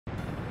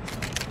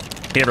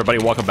Hey everybody,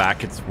 welcome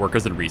back. It's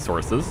Workers and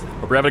Resources.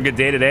 Hope you're having a good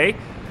day today.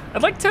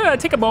 I'd like to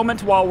take a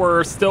moment while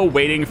we're still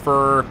waiting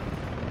for,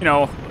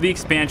 the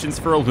expansions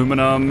for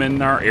aluminum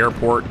and our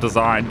airport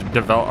design,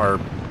 our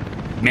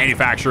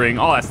manufacturing,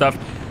 all that stuff.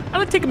 I'd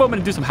like to take a moment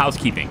and do some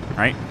housekeeping,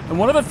 right? And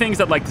one of the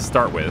things I'd like to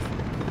start with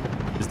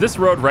is this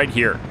road right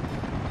here.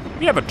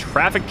 We have a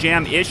traffic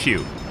jam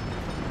issue.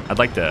 I'd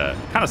like to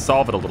kind of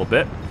solve it a little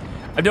bit.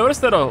 I've noticed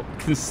that a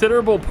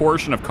considerable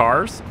portion of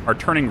cars are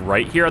turning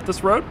right here at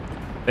this road.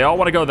 They all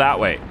want to go that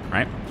way,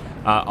 right?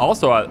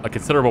 Also, a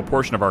considerable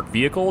portion of our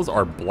vehicles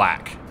are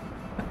black.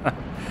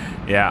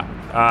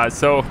 Yeah,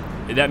 so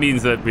that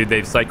means that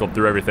they've cycled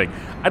through everything.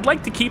 I'd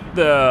like to keep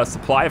the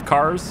supply of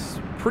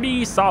cars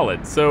pretty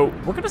solid. So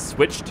we're going to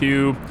switch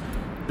to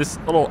this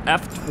little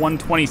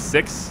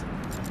F-126,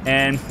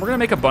 and we're going to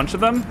make a bunch of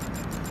them.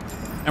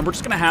 And we're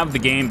just going to have the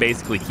game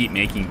basically keep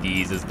making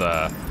these as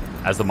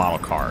the model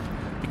car.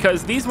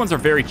 Because these ones are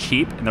very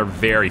cheap and they're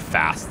very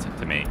fast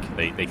to make.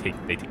 They take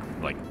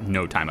like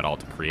no time at all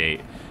to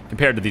create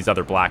compared to these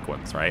other black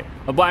ones, right?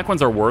 The black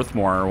ones are worth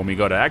more when we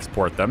go to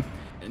export them.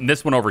 And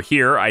this one over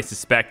here, I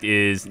suspect,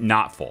 is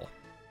not full.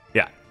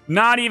 Yeah,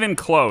 not even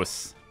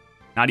close.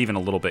 Not even a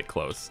little bit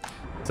close.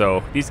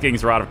 So these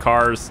things are out of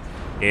cars,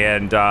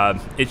 and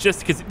it's just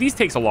because these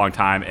takes a long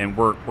time, and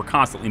we're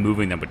constantly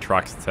moving them with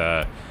trucks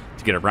to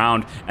get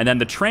around. And then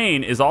the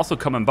train is also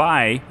coming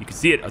by. You can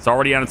see it, it's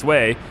already on its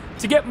way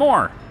to get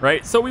more,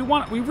 right? So we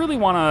really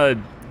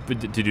want to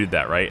do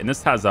that, right? And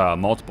this has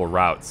multiple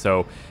routes.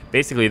 So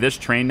basically this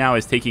train now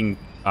is taking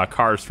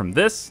cars from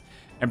this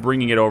and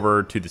bringing it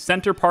over to the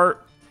center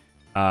part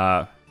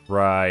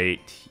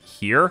right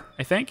here,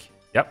 I think.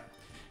 Yep.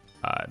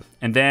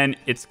 And then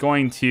it's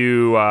going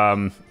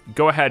to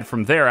go ahead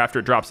from there after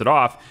it drops it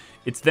off.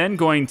 It's then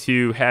going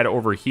to head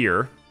over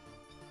here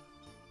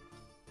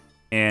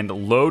and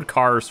load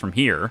cars from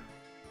here.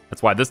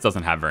 That's why this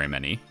doesn't have very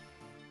many.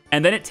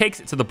 And then it takes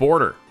it to the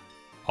border,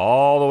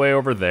 all the way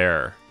over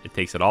there. It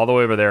takes it all the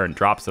way over there and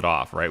drops it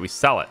off, right? We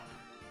sell it,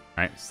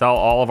 right? Sell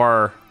all of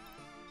our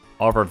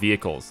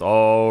vehicles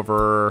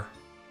over.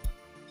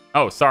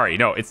 Oh, sorry,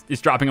 no, it's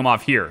dropping them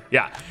off here.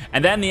 Yeah,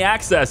 and then the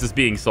access is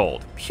being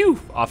sold. Phew,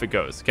 off it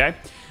goes. Okay,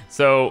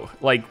 so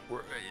like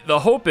the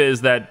hope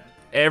is that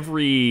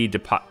every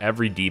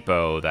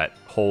depot that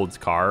holds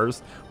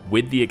cars,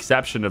 with the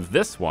exception of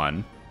this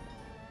one,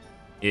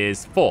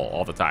 is full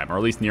all the time, or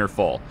at least near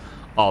full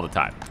all the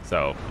time.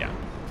 So yeah,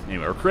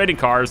 anyway, we're creating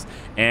cars,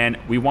 and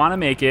we want to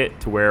make it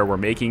to where we're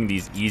making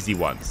these easy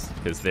ones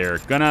because they're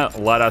gonna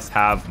let us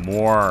have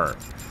more.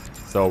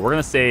 So we're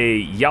gonna say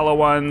yellow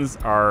ones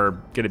are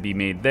gonna be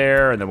made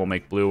there, and then we'll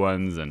make blue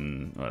ones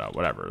and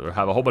whatever. We'll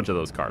have a whole bunch of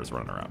those cars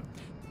running around.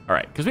 All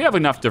right, because we have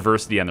enough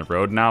diversity on the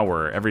road now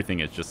where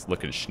everything is just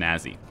looking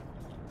snazzy.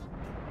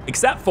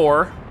 Except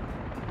for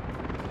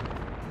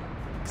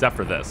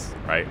this,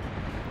 right?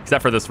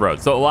 Except for this road.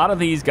 So a lot of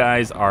these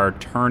guys are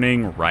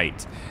turning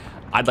right.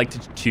 I'd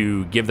like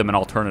to give them an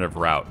alternative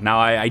route. Now,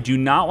 I do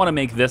not want to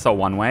make this a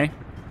one-way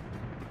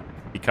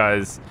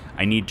because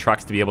I need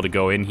trucks to be able to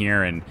go in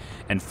here and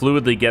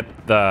fluidly get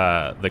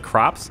the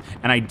crops.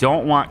 And I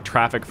don't want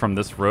traffic from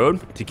this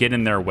road to get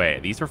in their way.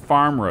 These are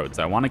farm roads.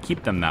 I want to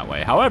keep them that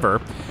way. However,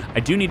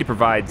 I do need to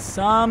provide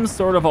some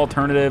sort of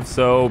alternative.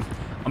 So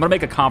I'm going to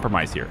make a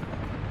compromise here.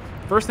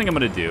 First thing I'm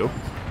going to do,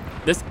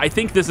 I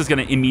think this is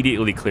going to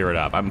immediately clear it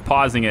up. I'm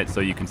pausing it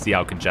so you can see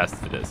how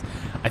congested it is.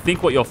 I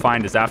think what you'll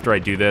find is after I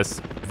do this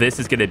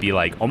is going to be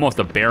like almost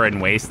a barren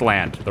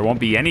wasteland. There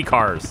won't be any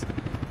cars.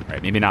 All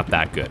right, maybe not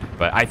that good,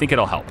 but I think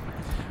it'll help.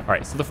 All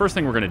right, so the first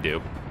thing we're going to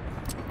do,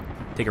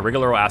 take a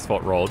regular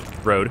asphalt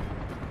road.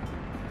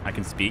 I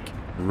can speak.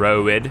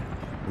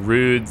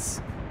 Roads.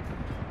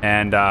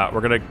 And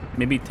we're going to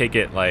maybe take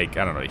it like,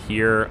 I don't know,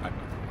 here.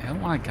 I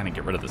don't want to kind of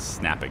get rid of the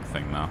snapping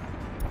thing, though.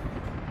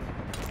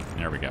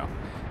 There we go.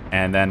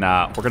 And then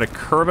we're going to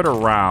curve it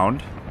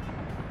around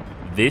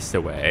this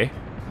way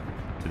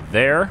to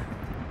there.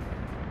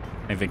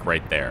 I think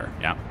right there.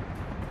 Yeah.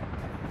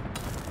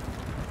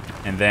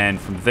 And then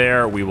from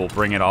there, we will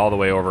bring it all the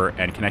way over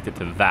and connect it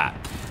to that.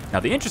 Now,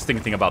 the interesting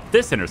thing about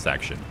this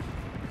intersection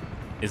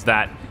is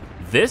that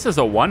this is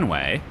a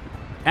one-way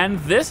and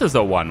this is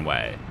a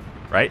one-way,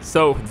 right?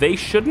 So they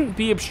shouldn't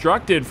be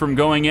obstructed from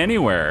going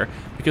anywhere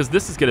because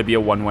this is going to be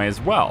a one-way as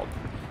well.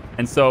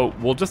 And so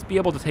we'll just be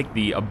able to take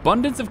the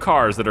abundance of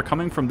cars that are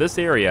coming from this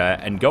area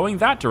and going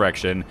that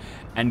direction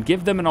and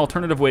give them an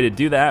alternative way to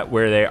do that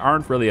where they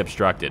aren't really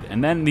obstructed.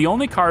 And then the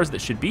only cars that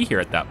should be here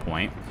at that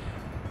point,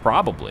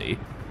 probably,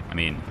 I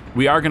mean,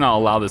 we are going to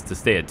allow this to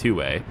stay a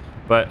two-way,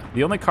 but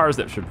the only cars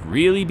that should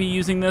really be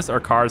using this are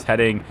cars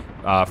heading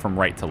from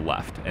right to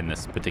left in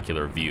this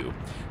particular view.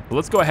 But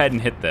let's go ahead and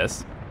hit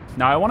this.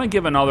 Now, I want to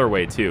give another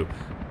way, too.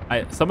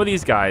 Some of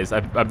these guys,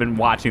 I've been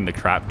watching the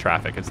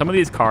traffic, and some of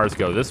these cars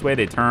go this way,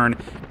 they turn,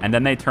 and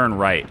then they turn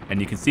right, and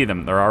you can see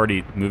them. They're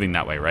already moving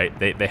that way, right?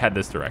 They head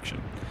this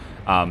direction.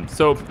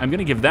 So I'm going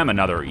to give them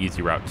another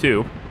easy route,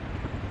 too.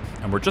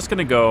 And we're just going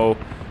to go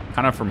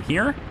kind of from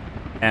here,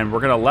 and we're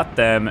going to let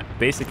them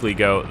basically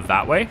go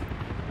that way.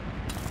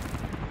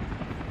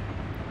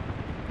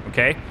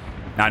 Okay?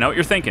 Now, I know what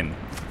you're thinking.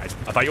 I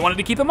thought you wanted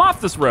to keep them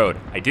off this road.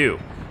 I do.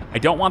 I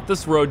don't want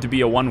this road to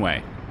be a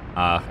one-way.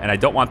 And I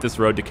don't want this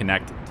road to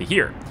connect to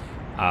here.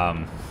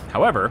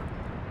 However,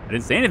 I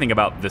didn't say anything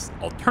about this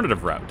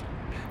alternative route.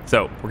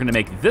 So we're going to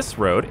make this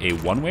road a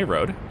one-way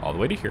road all the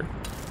way to here.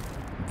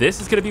 This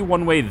is going to be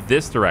one-way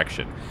this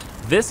direction.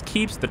 This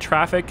keeps the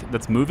traffic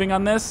that's moving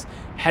on this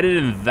headed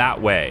in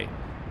that way.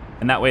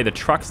 And that way the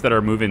trucks that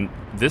are moving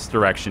this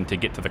direction to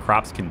get to the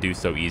crops can do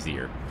so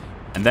easier.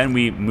 And then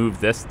we move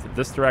this to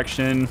this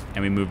direction,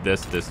 and we move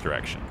this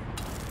direction.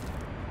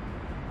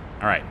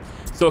 All right,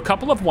 so a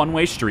couple of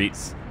one-way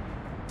streets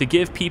to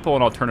give people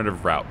an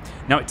alternative route.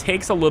 Now, it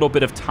takes a little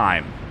bit of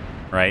time,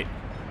 right?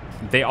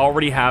 They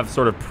already have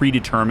sort of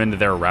predetermined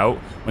their route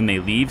when they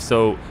leave,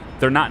 so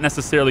they're not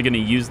necessarily going to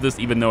use this,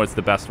 even though it's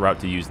the best route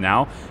to use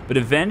now. But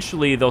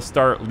eventually, they'll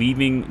start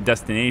leaving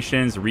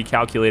destinations,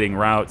 recalculating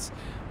routes,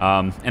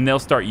 and they'll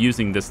start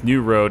using this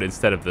new road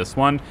instead of this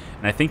one.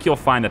 And I think you'll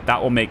find that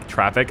that will make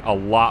traffic a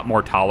lot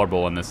more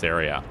tolerable in this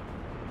area.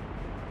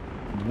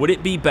 Would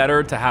it be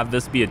better to have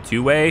this be a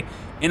two-way?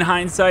 In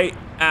hindsight,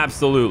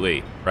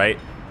 absolutely, right?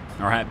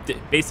 Or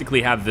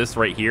basically have this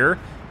right here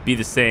be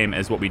the same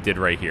as what we did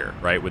right here,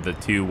 right? With the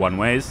two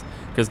one-ways.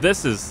 Because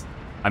this is,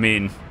 I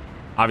mean,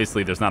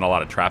 obviously there's not a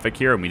lot of traffic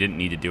here and we didn't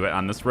need to do it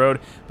on this road.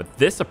 But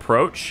this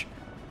approach,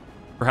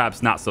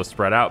 perhaps not so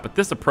spread out, but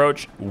this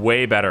approach,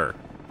 way better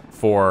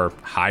for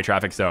high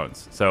traffic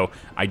zones. So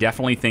I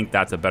definitely think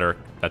that's a better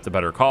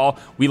call.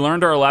 We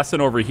learned our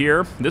lesson over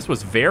here. This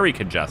was very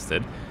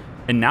congested.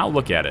 And now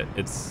look at it.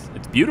 It's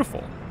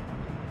beautiful.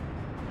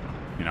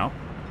 You know?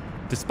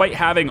 Despite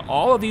having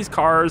all of these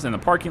cars and the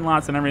parking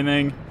lots and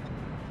everything,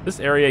 this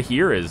area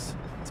here it's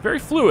very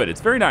fluid.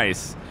 It's very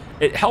nice.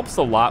 It helps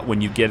a lot when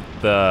you get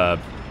the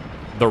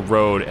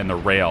road and the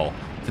rail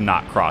to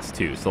not cross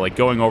too. So like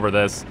going over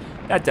this,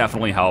 that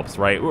definitely helps,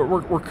 right?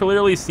 We're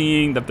clearly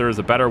seeing that there's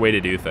a better way to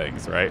do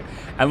things, right?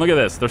 And look at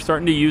this. They're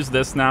starting to use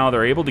this now.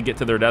 They're able to get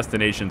to their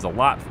destinations a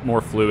lot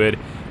more fluid.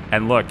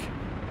 And look,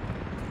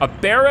 a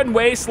barren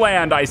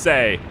wasteland, I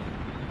say.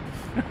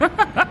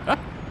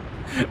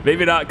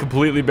 Maybe not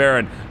completely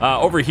barren.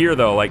 Over here,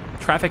 though,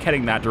 like traffic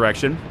heading that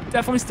direction,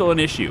 definitely still an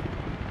issue.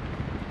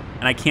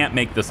 And I can't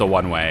make this a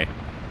one-way.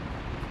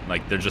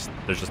 Like there's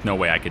just no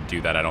way I could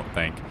do that, I don't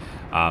think.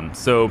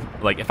 So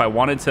like if I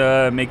wanted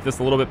to make this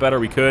a little bit better,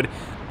 we could.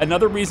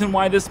 Another reason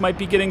why this might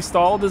be getting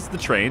stalled is the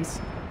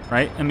trains,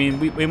 right? I mean,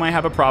 we might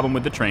have a problem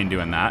with the train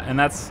doing that, and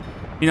that's,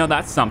 you know,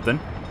 that's something.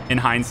 In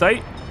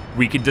hindsight,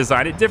 we could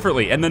design it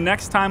differently. And the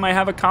next time I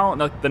have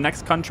a the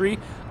next country,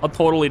 I'll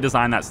totally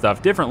design that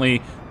stuff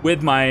differently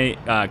with my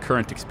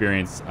current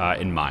experience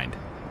in mind.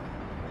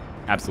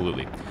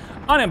 Absolutely.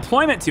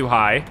 Unemployment too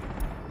high.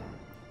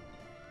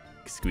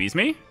 Excuse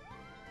me?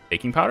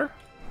 Baking powder?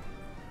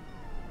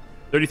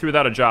 33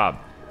 without a job.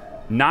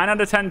 9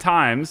 out of 10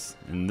 times,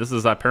 and this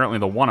is apparently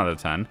the 1 out of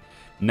 10,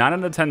 9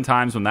 out of 10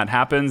 times when that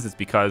happens, it's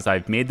because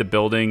I've made the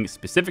building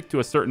specific to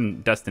a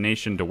certain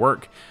destination to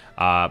work,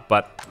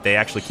 but they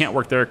actually can't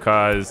work there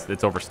because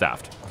it's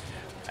overstaffed.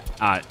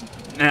 9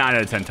 out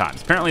of 10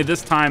 times. Apparently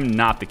this time,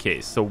 not the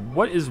case. So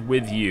what is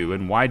with you,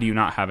 and why do you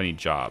not have any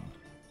job?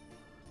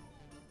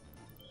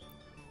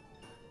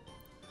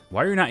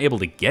 Why are you not able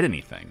to get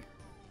anything?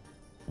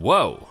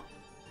 Whoa.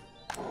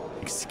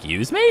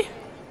 Excuse me?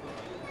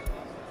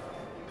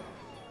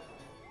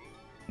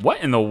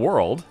 What in the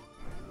world?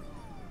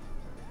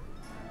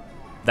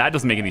 That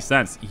doesn't make any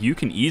sense. You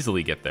can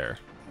easily get there.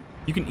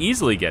 You can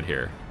easily get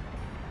here.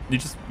 You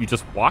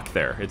just walk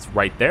there. It's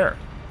right there.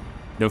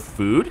 No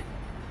food,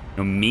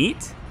 no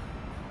meat,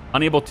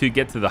 unable to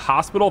get to the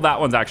hospital.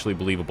 That one's actually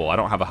believable. I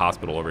don't have a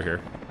hospital over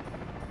here.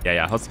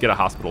 Yeah, let's get a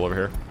hospital over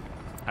here.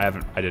 I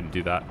didn't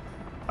do that.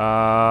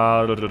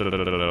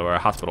 A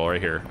hospital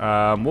right here.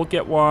 We'll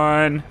get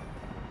one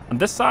on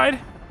this side.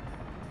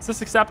 Is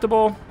this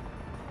acceptable?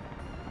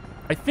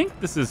 I think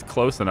this is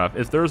close enough.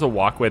 If there's a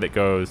walkway that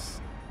goes,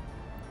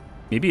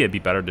 maybe it'd be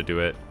better to do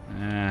it.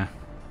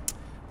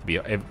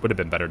 It would have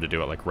been better to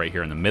do it like right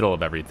here in the middle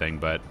of everything,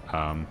 but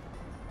I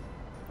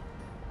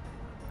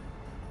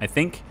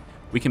think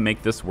we can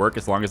make this work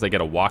as long as I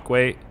get a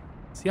walkway.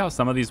 See how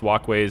some of these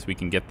walkways we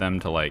can get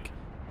them to, like,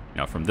 you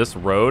know, from this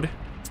road,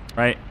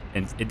 right?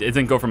 And it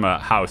doesn't go from a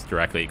house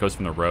directly. It goes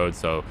from the road,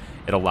 so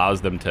it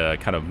allows them to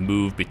kind of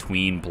move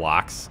between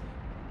blocks,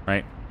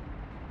 right?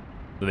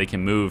 So they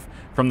can move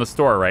from the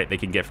store, right? They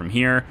can get from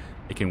here.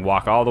 They can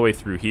walk all the way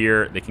through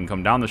here. They can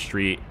come down the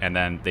street, and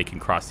then they can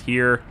cross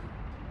here,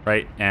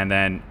 right? And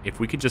then if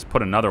we could just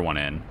put another one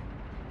in.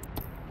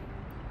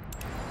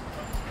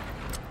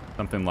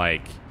 Something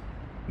like,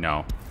 you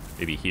know,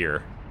 maybe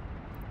here.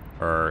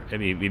 Or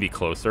maybe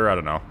closer. I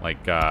don't know.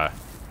 Like, it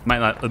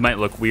might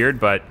look weird,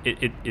 but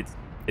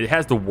it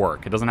has to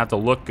work. It doesn't have to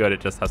look good.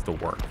 It just has to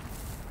work.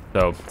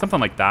 So something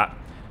like that.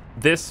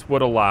 This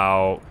would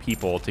allow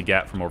people to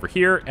get from over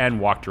here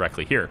and walk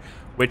directly here,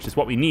 which is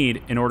what we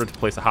need in order to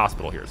place a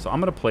hospital here. So I'm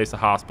going to place a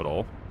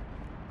hospital.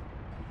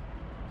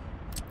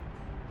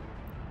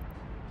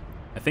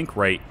 I think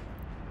I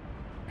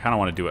kind of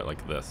want to do it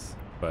like this.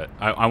 But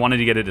I wanted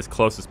to get it as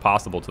close as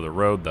possible to the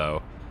road,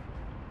 though,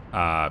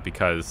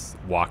 because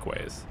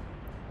walkways.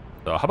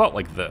 So how about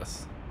like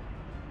this?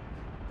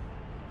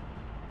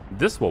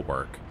 This will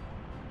work.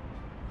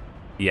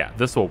 Yeah,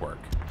 this will work.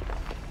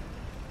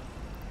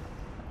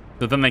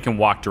 So then they can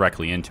walk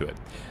directly into it.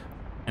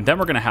 And then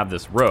we're going to have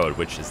this road,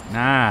 which is,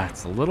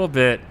 it's a little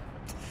bit...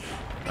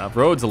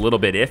 road's a little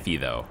bit iffy,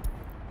 though.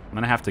 I'm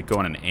going to have to go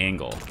on an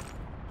angle.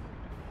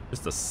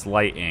 Just a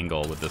slight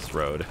angle with this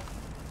road.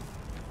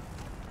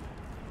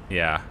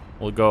 Yeah,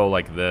 we'll go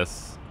like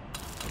this.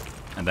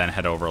 And then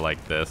head over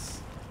like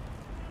this.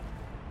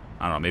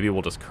 I don't know, maybe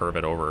we'll just curve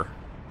it over.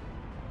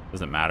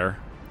 Doesn't matter.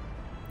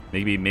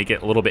 Maybe make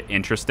it a little bit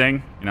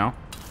interesting, you know?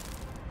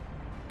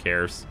 Who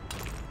cares?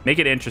 Make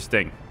it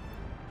interesting.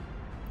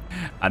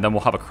 And then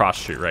we'll have a cross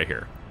street right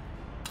here.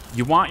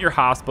 You want your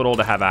hospital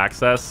to have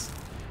access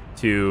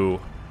to,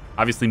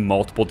 obviously,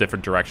 multiple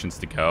different directions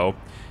to go.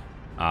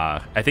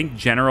 I think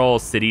general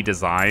city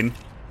design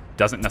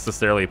doesn't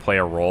necessarily play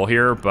a role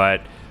here,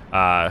 but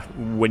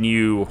when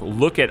you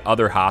look at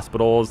other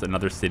hospitals and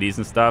other cities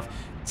and stuff,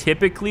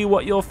 typically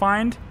what you'll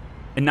find,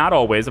 and not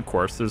always, of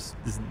course, this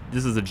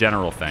is a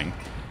general thing,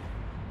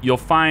 you'll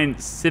find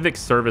civic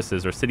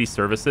services or city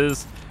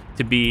services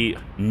to be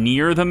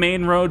near the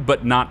main road,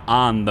 but not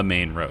on the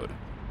main road.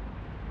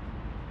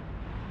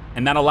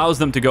 And that allows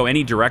them to go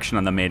any direction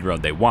on the main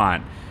road they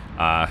want,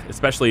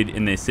 especially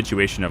in the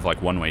situation of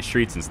like one-way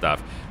streets and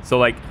stuff. So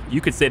like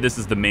you could say this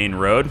is the main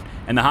road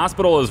and the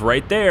hospital is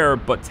right there,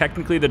 but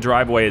technically the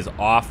driveway is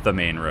off the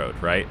main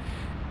road, right?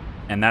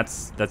 And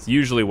that's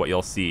usually what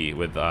you'll see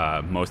with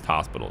most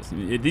hospitals.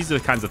 These are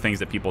the kinds of things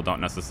that people don't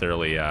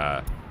necessarily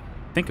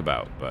think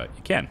about, but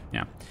you can,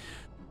 yeah.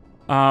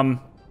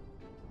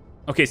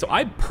 Okay, so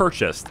I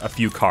purchased a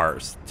few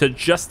cars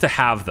just to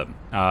have them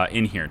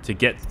in here, to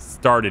get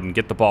started and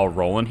get the ball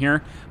rolling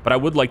here. But I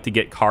would like to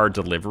get car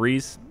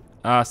deliveries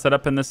set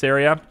up in this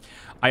area.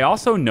 I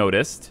also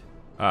noticed...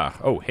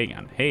 oh, hang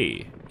on.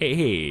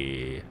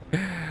 Hey.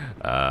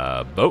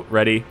 Boat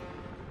ready.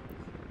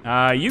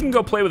 You can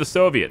go play with the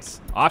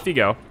Soviets. Off you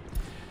go.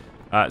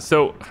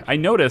 So I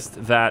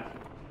noticed that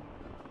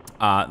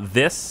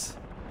this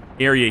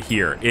area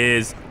here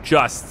is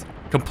just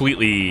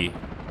completely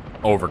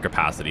over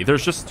capacity.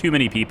 There's just too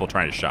many people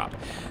trying to shop.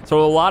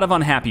 So a lot of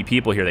unhappy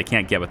people here, they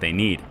can't get what they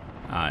need.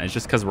 It's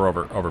just because we're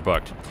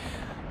overbooked.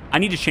 I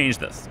need to change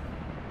this.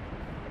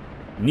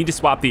 I need to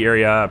swap the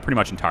area pretty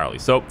much entirely.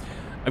 So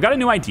I've got a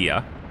new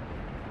idea.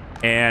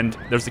 And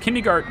there's a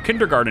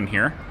kindergarten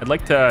here. I'd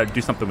like to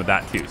do something with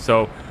that too.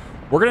 So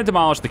we're going to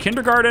demolish the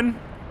kindergarten,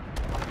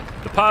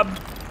 the pub,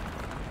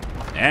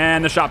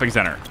 and the shopping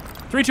center.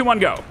 3, 2, 1,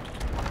 go.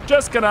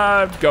 Just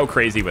gonna go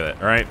crazy with it,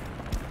 all right?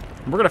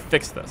 We're gonna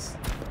fix this.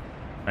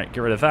 All right,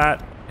 get rid of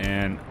that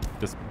and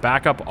just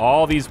back up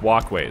all these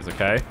walkways,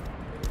 okay?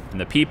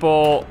 And the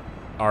people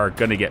are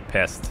gonna get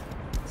pissed.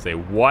 Say,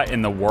 what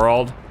in the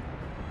world?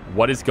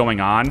 What is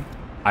going on?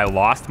 I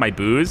lost my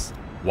booze.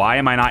 Why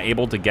am I not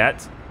able to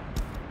get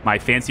my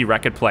fancy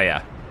record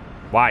player?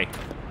 Why?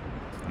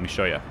 Let me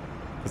show you.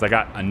 Because I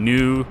got a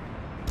new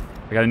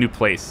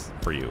place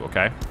for you,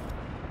 okay?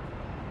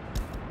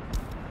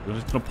 We're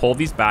just gonna pull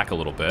these back a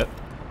little bit.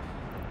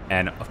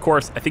 And of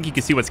course, I think you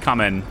can see what's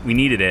coming. We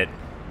needed it.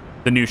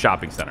 The new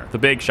shopping center, the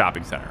big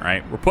shopping center,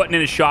 right? We're putting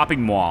in a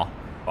shopping mall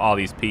for all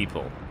these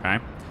people, okay?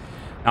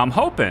 Now I'm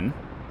hoping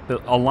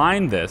to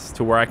align this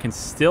to where I can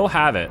still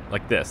have it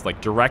like this, like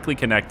directly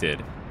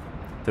connected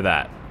to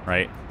that,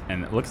 right?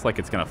 And it looks like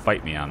it's gonna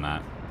fight me on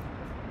that.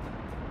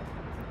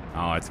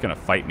 Oh, it's gonna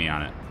fight me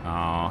on it.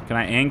 Oh, can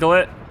I angle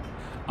it?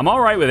 I'm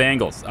all right with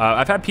angles.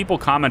 I've had people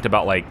comment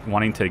about like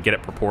wanting to get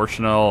it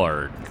proportional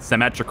or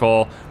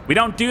symmetrical. We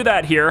don't do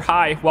that here.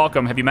 Hi,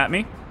 welcome. Have you met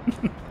me?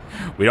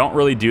 We don't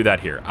really do that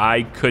here.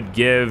 I could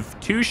give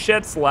 2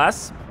 shits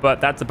less,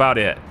 but that's about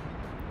it.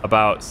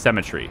 About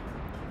symmetry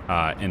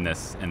in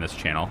this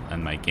channel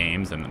and my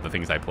games and the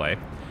things I play.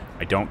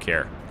 I don't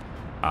care.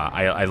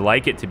 I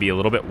like it to be a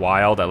little bit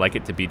wild. I like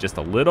it to be just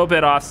a little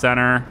bit off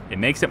center. It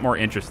makes it more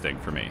interesting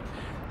for me.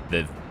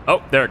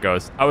 Oh, there it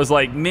goes. I was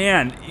like,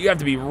 man, you have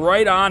to be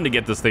right on to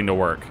get this thing to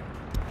work.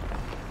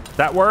 Does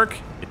that work?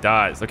 It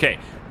does. Okay,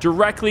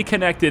 directly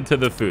connected to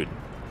the food,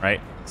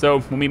 right? So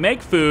when we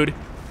make food,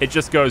 it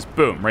just goes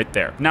boom right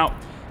there. Now,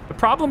 the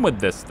problem with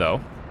this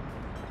though,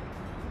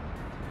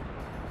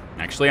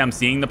 actually I'm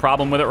seeing the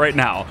problem with it right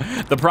now.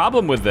 The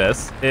problem with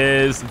this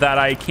is that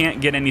I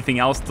can't get anything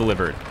else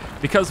delivered.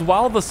 Because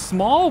while the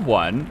small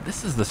one,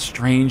 this is the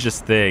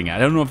strangest thing. I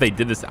don't know if they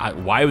did this,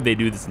 why would they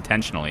do this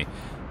intentionally?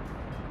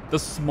 The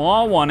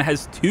small one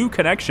has 2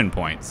 connection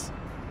points,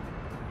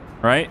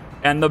 right?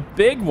 And the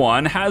big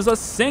one has a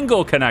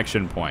single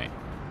connection point.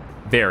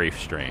 Very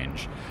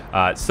strange.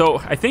 So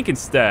I think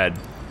instead,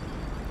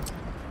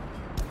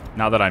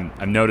 now that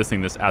I'm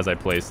noticing this as I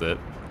place it,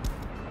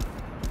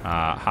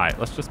 hi,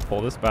 let's just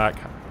pull this back.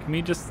 Can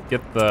we just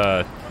get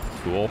the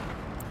tool?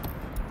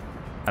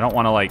 I don't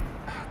want to like,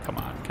 come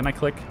on, can I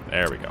click?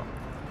 There we go.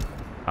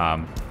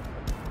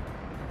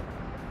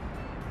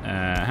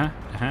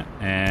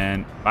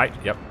 And bye,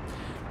 yep.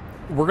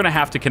 we're going to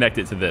have to connect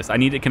it to this. I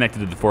need it connected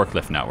to the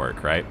forklift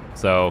network, right?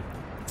 So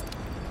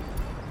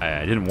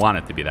I didn't want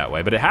it to be that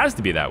way, but it has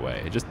to be that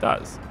way. It just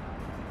does.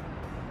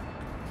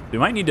 We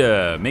might need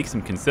to make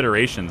some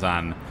considerations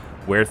on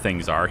where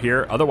things are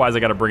here. Otherwise, I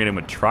got to bring it in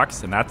with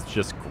trucks, and that's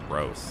just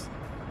gross.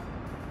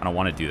 I don't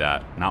want to do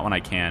that. Not when I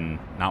can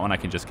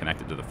just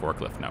connect it to the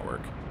forklift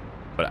network.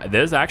 But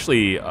there's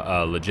actually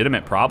a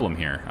legitimate problem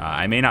here.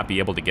 I may not be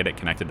able to get it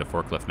connected to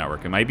forklift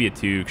network. It might be a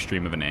too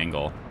extreme of an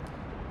angle.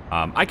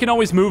 I can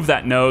always move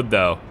that node,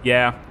 though.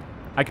 Yeah,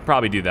 I could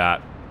probably do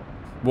that.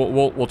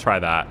 We'll try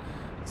that.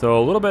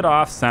 So a little bit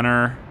off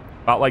center,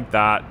 about like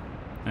that.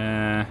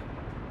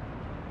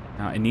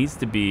 Now it needs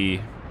to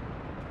be.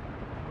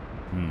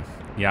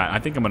 Yeah, I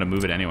think I'm gonna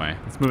move it anyway.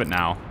 Let's move it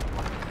now,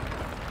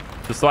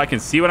 just so I can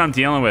see what I'm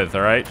dealing with.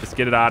 All right, just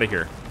get it out of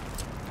here.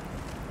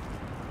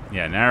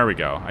 Yeah, there we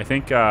go. I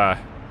think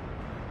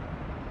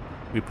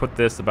we put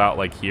this about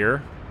like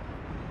here.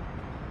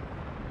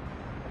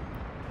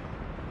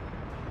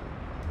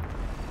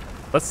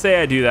 Let's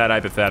say I do that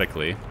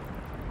hypothetically.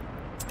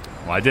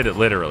 Well, I did it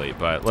literally,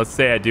 but let's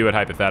say I do it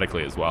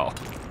hypothetically as well.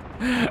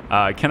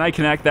 Can I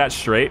connect that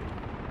straight?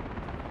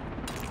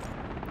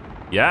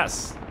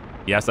 Yes.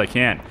 Yes, I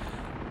can.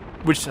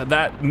 Which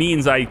that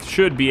means I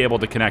should be able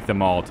to connect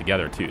them all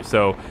together too.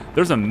 So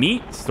there's a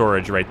meat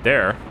storage right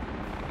there.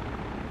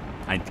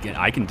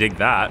 I can dig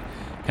that.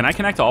 Can I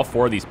connect all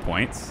 4 of these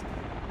points?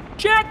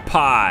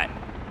 Jackpot!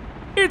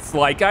 It's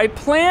like I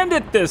planned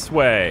it this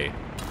way.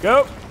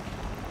 Go.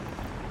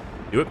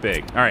 Do it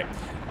big. All right.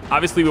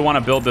 Obviously, we want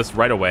to build this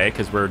right away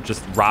because we're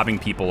just robbing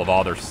people of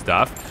all their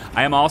stuff.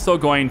 I am also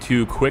going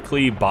to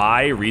quickly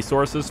buy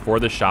resources for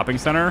the shopping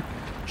center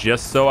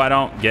just so I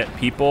don't get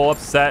people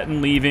upset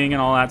and leaving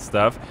and all that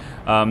stuff.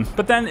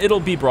 But then it'll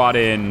be brought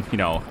in, you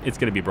know, it's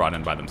going to be brought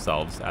in by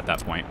themselves at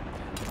that point.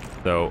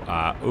 So,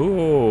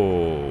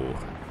 ooh,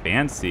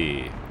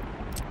 fancy.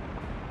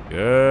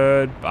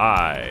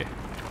 Goodbye.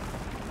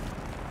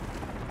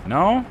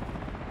 No?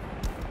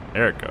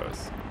 There it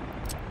goes.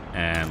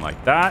 And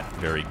like that.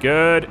 Very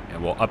good.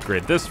 And we'll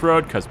upgrade this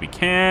road because we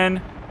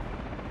can.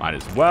 Might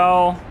as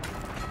well.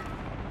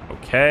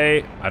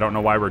 Okay. I don't know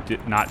why we're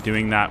not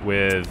doing that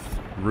with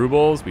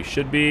rubles. We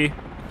should be.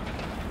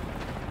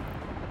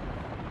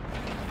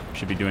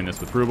 Should be doing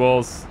this with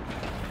rubles.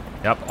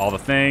 Yep, all the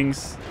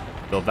things.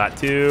 Build that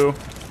too.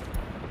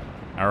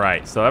 All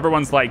right. So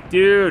everyone's like,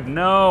 dude,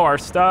 no, our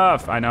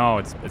stuff. I know,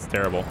 it's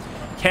terrible.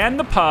 Can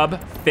the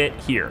pub fit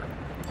here?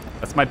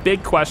 That's my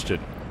big question.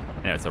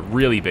 Yeah, it's a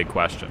really big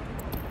question.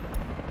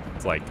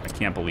 It's like, I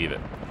can't believe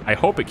it. I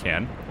hope it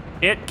can.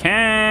 It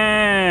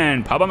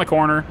can! Pub on the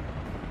corner.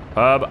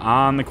 Pub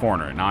on the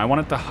corner. Now, I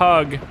want it to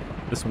hug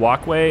this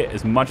walkway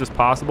as much as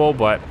possible,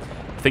 but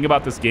the thing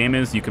about this game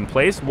is you can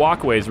place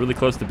walkways really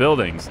close to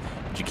buildings,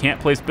 but you can't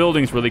place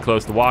buildings really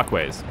close to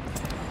walkways.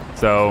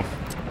 So,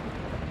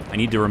 I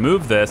need to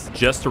remove this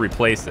just to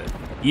replace it.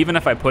 Even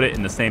if I put it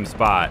in the same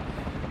spot,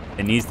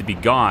 it needs to be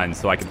gone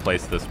so I can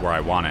place this where I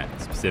want it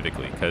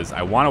specifically, because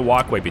I want a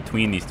walkway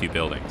between these 2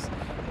 buildings.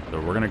 So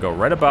we're going to go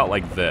right about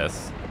like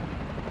this.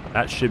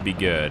 That should be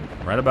good.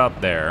 Right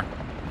about there.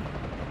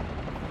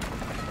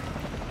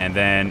 And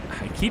then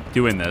I keep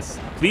doing this.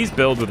 Please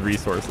build with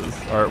resources,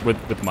 or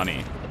with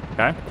money,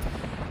 okay?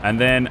 And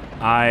then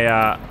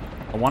I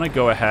want to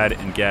go ahead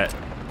and get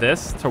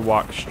this to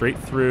walk straight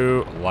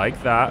through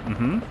like that.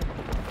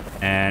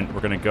 And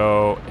we're going to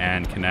go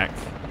and connect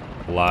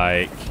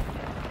like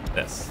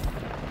this.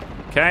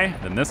 Okay,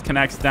 then this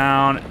connects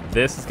down.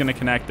 This is going to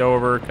connect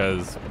over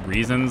because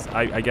reasons,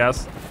 I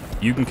guess.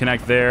 You can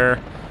connect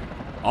there.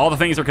 All the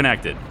things are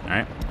connected, all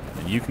right?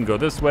 And you can go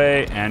this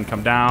way and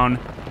come down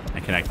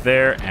and connect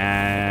there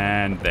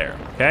and there,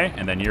 okay?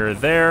 And then you're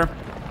there.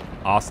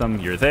 Awesome,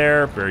 you're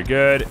there. Very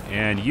good.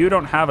 And you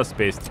don't have a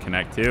space to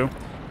connect to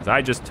because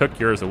I just took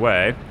yours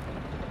away.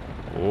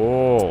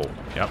 Oh,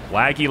 yep,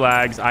 laggy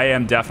lags. I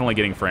am definitely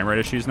getting frame rate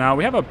issues now.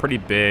 We have a pretty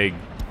big,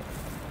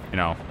 you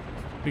know,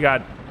 we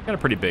got a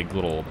pretty big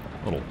little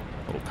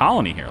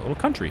colony here, a little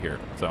country here.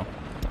 So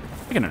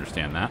I can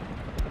understand that.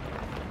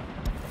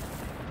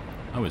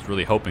 I was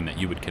really hoping that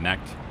you would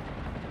connect.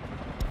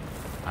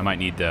 I might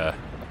need to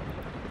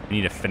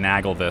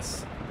finagle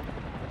this.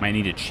 Might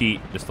need to cheat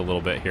just a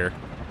little bit here.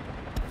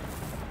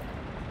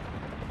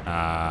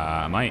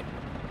 I might.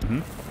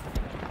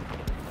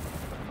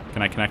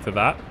 Can I connect to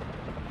that?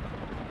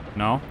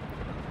 No?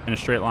 In a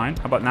straight line?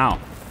 How about now?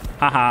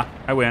 Haha,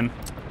 I win.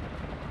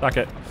 Suck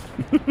it.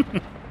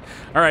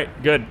 All right,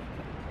 good.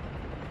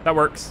 That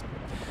works.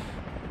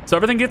 So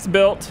everything gets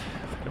built.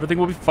 Everything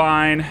will be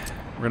fine.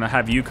 We're going to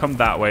have you come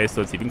that way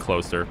so it's even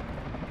closer.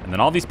 And then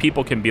all these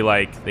people can be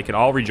like, they can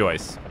all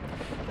rejoice.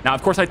 Now,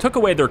 of course, I took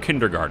away their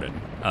kindergarten.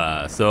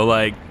 So,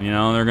 like, you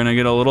know, they're going to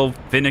get a little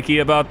finicky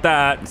about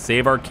that and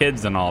save our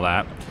kids and all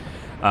that.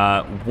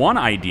 One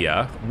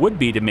idea would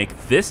be to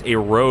make this a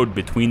road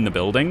between the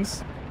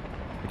buildings,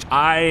 which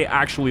I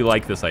actually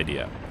like this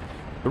idea.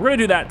 But we're going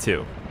to do that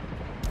too.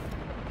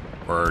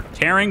 We're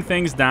tearing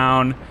things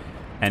down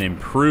and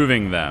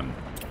improving them.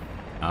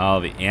 Oh,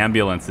 the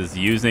ambulance is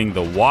using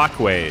the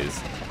walkways.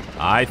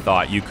 I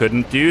thought you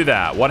couldn't do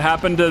that. What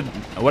happened to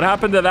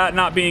that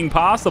not being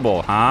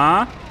possible,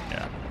 huh?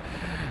 Yeah.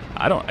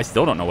 I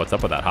still don't know what's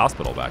up with that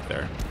hospital back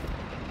there.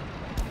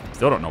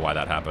 Still don't know why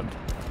that happened.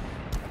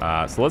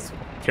 So let's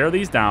tear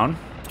these down.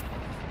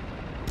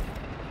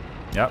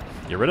 Yep.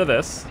 Get rid of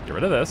this. Get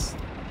rid of this.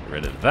 Get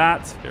rid of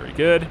that. Very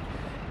good.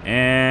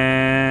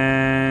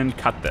 And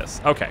cut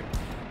this. Okay.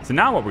 So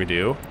now what we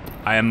do,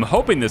 I am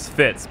hoping this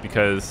fits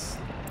because,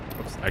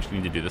 oops, I actually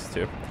need to do this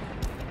too.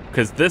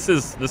 Because this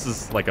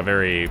is like a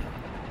very,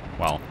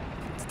 well,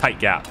 it's a tight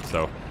gap.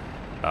 So,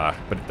 but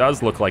it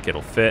does look like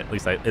it'll fit. At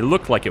least it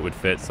looked like it would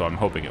fit. So I'm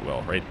hoping it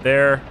will. Right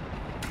there.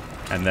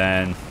 And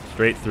then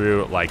straight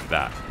through like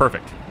that.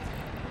 Perfect.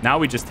 Now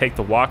we just take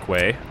the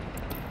walkway.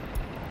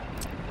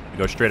 We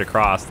go straight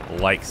across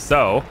like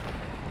so.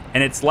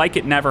 And it's like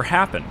it never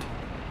happened.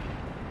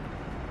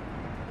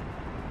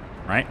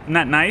 Right? Isn't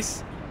that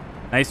nice?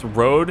 Nice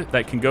road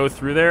that can go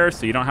through there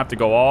so you don't have to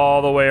go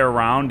all the way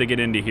around to get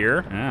into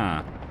here.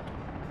 Yeah.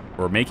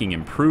 We're making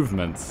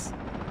improvements.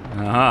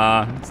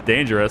 It's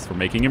dangerous. We're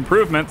making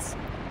improvements.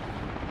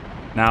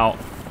 Now,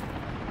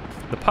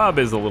 the pub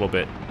is a little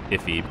bit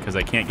iffy because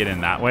I can't get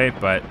in that way,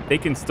 but they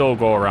can still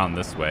go around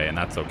this way, and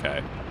that's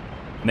okay.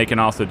 And they can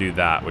also do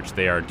that, which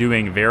they are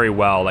doing very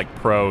well, like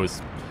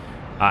pros.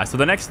 So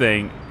the next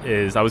thing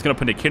is I was going to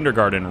put a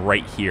kindergarten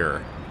right here.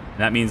 And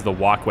that means the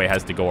walkway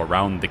has to go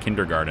around the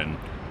kindergarten.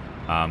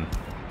 But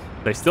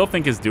I still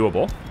think is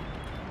doable.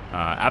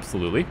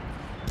 Absolutely.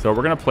 So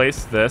we're going to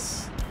place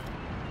this.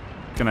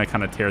 Going to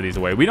kind of tear these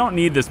away. We don't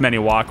need this many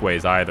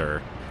walkways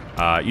either.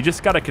 You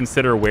just got to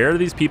consider where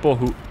the people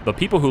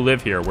who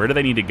live here, where do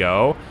they need to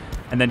go?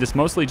 And then just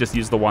mostly just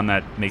use the one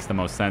that makes the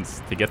most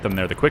sense to get them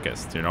there the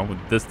quickest, you know, with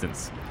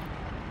distance.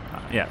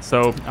 Yeah,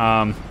 so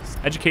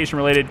education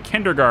related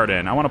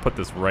kindergarten. I want to put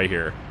this right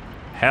here.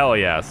 Hell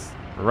yes.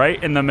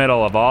 Right in the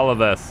middle of all of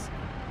this.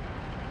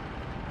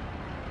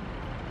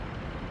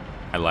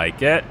 I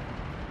like it.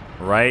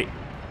 Right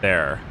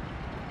there.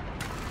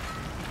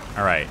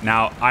 All right,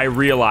 now I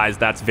realize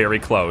that's very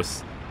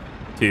close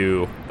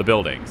to the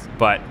buildings.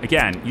 But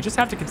again, you just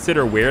have to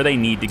consider where they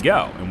need to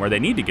go. And where they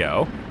need to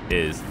go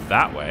is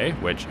that way,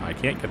 which I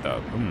can't get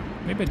though.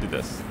 Maybe I do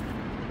this.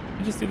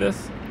 Can I just do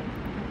this?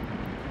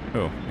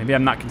 Oh, maybe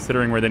I'm not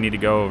considering where they need to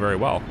go very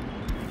well.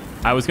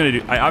 I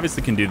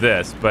obviously can do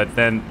this, but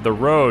then the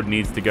road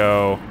needs to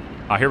go,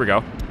 here we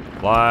go.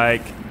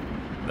 Like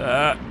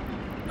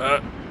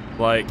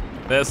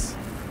this.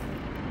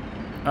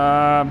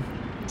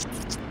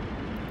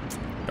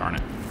 Darn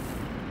it.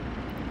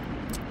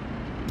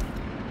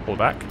 Pull it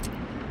back.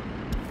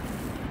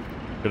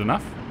 Good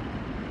enough?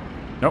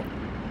 Nope.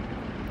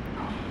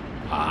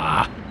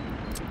 All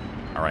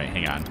right,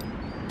 hang on.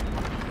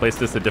 Place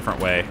this a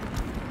different way.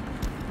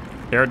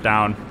 Tear it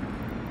down.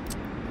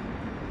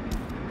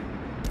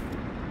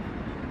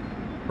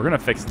 We're gonna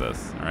fix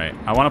this. All right.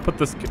 I want to put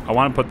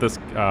this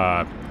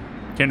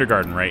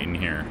kindergarten right in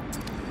here.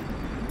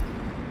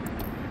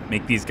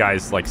 Make these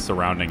guys like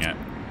surrounding it.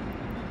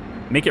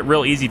 Make it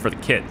real easy for the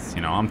kids.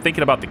 You know, I'm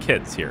thinking about the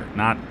kids here,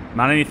 not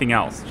anything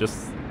else.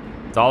 Just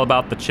it's all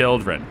about the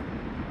children.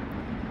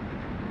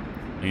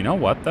 You know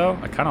what though?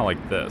 I kind of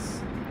like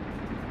this.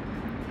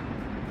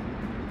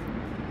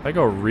 If I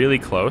go really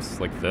close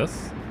like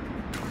this.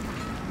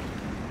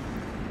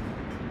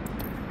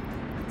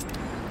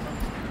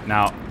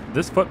 Now,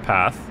 this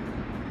footpath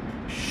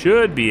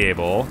should be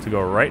able to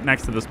go right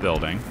next to this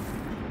building.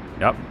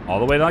 Yep, all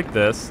the way like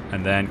this,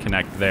 and then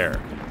connect there.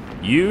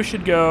 You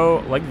should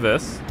go like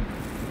this.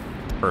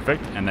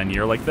 Perfect, and then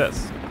you're like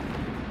this.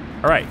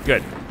 All right,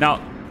 good. Now,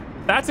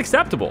 that's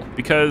acceptable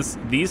because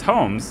these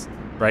homes,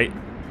 right,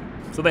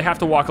 so they have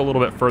to walk a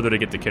little bit further to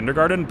get to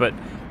kindergarten, but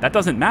that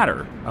doesn't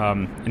matter.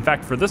 In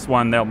fact, for this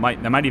one, they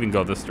might even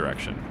go this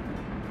direction.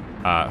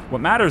 What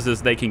matters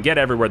is they can get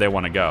everywhere they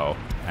want to go,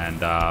 and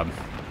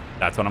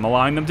that's what I'm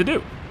allowing them to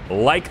do.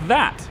 Like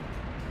that.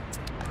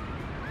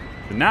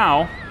 So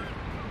now,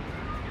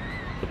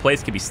 the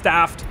place can be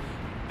staffed.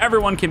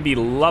 Everyone can be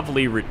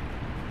lovely.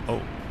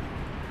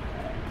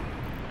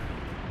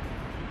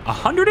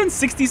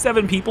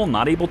 167 people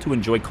not able to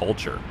enjoy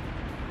culture.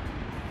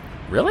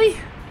 Really?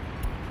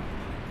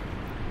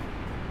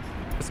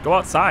 Just go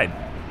outside.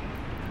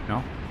 You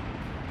know,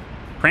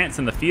 prance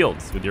in the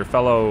fields with your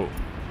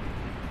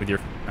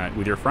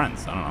with your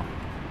friends. I don't know.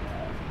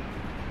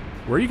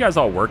 Where are you guys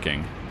all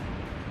working?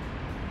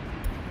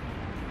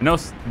 I know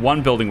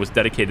one building was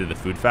dedicated to the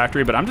food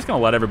factory, but I'm just going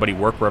to let everybody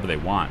work wherever they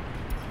want.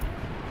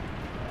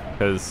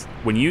 Because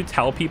when you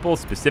tell people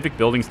specific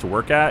buildings to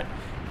work at,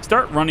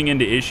 start running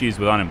into issues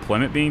with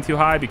unemployment being too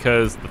high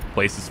because the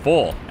place is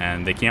full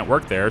and they can't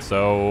work there.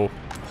 So,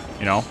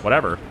 you know,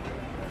 whatever.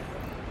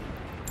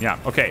 Yeah,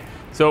 okay.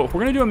 So we're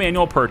going to do a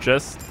manual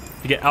purchase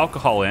to get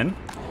alcohol in.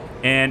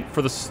 And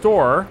for the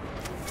store,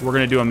 we're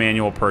going to do a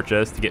manual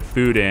purchase to get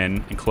food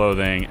in and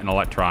clothing and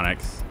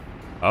electronics.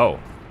 Oh.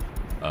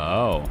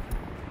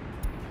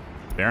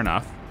 Fair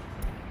enough.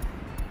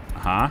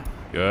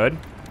 Good.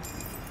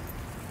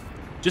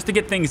 Just to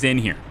get things in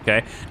here,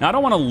 okay? Now, I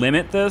don't want to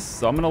limit this,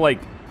 so I'm going to, like,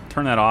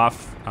 turn that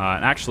off.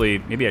 And actually,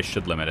 maybe I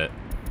should limit it.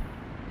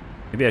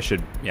 Maybe I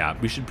should, yeah,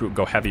 we should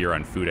go heavier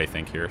on food, I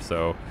think, here.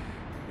 So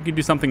we could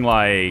do something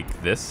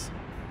like this.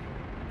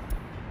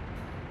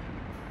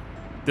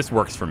 This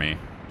works for me.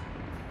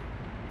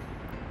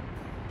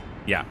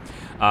 Yeah.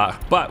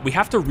 But we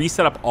have to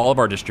reset up all of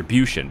our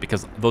distribution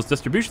because those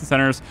distribution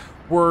centers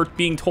were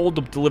being told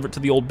to deliver it to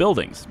the old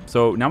buildings.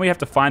 So now we have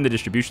to find the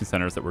distribution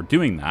centers that were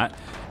doing that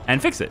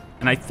and fix it.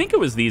 And I think it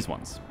was these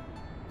ones.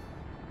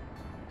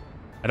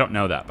 I don't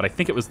know that, but I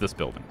think it was this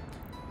building.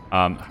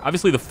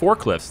 Obviously, the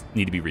forklifts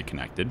need to be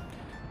reconnected.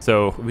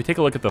 So if we take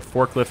a look at the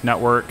forklift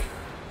network,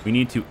 we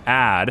need to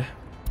add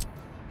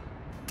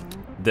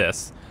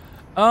this.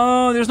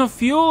 Oh, there's no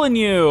fuel in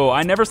you.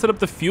 I never set up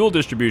the fuel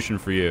distribution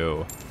for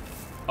you.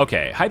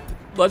 Okay,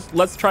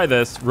 let's try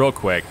this real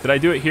quick. Did I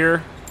do it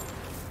here?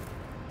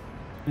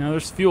 No,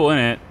 there's fuel in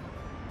it.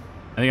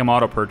 I think I'm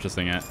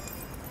auto-purchasing it.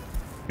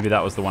 Maybe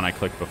that was the one I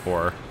clicked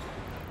before.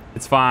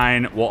 It's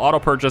fine. We'll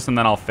auto-purchase and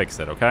then I'll fix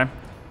it, okay?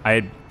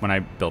 When I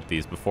built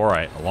these before,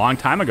 a long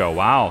time ago.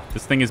 Wow,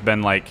 this thing has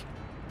been like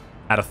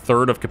at a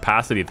third of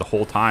capacity the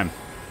whole time.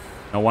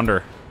 No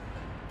wonder.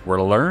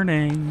 We're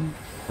learning.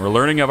 We're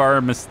learning of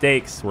our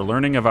mistakes. We're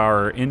learning of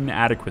our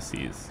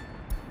inadequacies.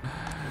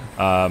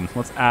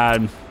 Let's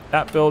add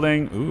that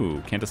building.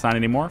 Ooh, can't assign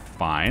anymore.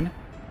 Fine.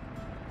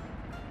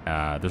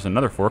 There's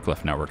another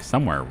forklift network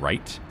somewhere,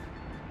 right?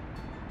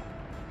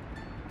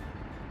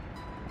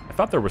 I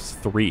thought there was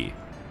 3.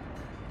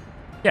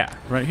 Yeah,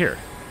 right here.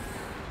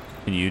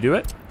 Can you do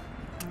it?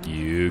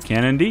 You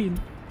can indeed.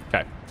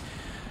 Okay.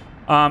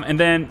 And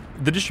then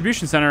the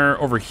distribution center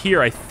over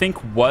here, I think,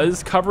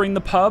 was covering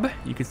the pub.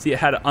 You can see it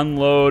had to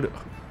unload.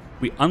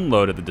 We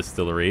unloaded the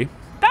distillery.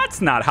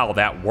 That's not how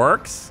that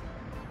works.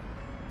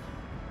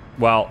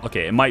 Well,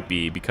 okay, it might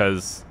be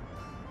because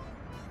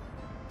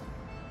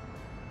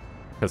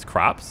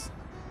crops?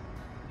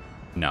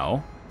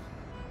 No.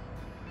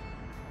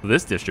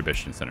 This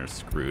distribution center is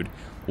screwed.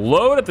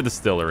 Load at the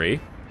distillery.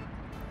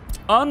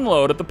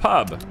 Unload at the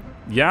pub.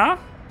 Yeah?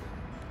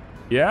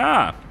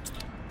 Yeah.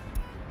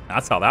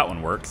 That's how that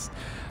one works.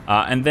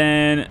 And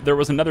then there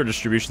was another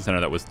distribution center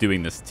that was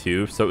doing this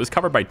too. So it was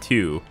covered by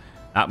 2.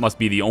 That must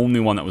be the only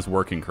one that was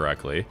working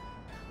correctly.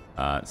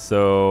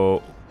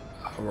 So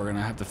we're going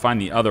to have to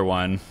find the other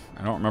one.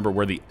 I don't remember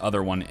where the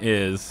other one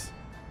is.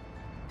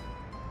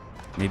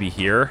 Maybe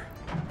here.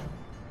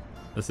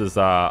 This is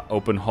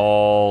open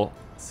hull,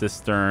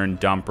 cistern,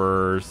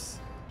 dumpers.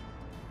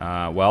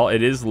 Well,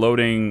 it is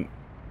loading.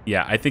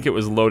 Yeah, I think it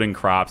was loading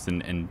crops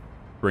and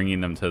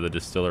bringing them to the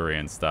distillery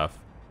and stuff.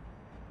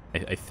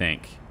 I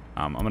think.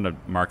 I'm going to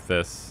mark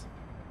this.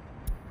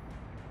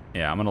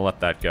 Yeah, I'm going to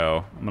let that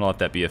go. I'm going to let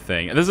that be a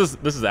thing. And this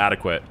is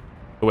adequate.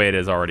 The way it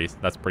is already,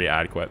 that's pretty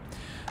adequate.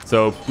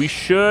 So we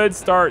should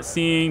start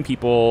seeing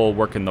people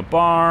working the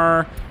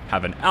bar,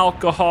 having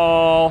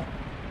alcohol,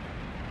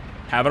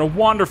 having a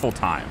wonderful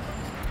time.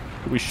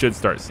 We should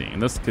start seeing.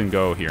 This can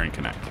go here and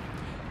connect.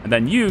 And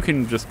then you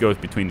can just go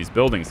between these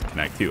buildings and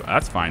connect too.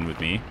 That's fine with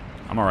me.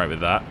 I'm all right with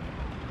that.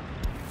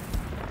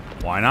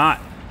 Why not?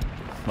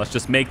 Let's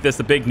just make this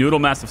a big noodle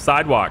mess of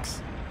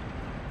sidewalks.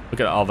 Look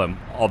at all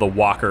the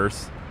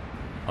walkers.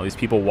 All these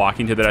people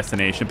walking to their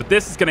destination. But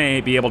this is going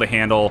to be able to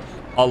handle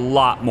a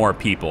lot more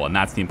people, and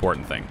that's the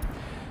important thing.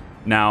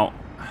 Now,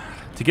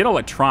 to get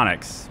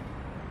electronics,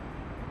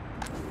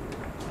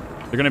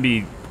 they're going to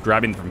be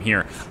grabbing from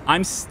here.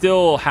 I'm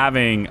still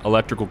having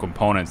electrical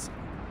components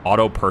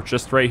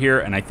auto-purchased right here,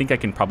 and I think I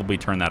can probably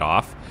turn that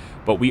off.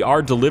 But we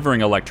are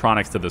delivering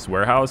electronics to this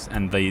warehouse,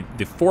 and the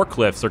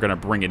forklifts are going to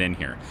bring it in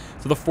here.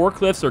 So the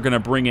forklifts are going to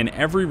bring in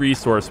every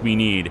resource we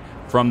need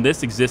from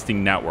this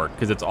existing network,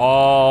 because it's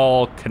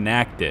all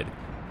connected,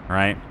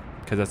 right?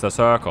 Because it's a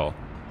circle.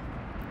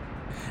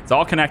 It's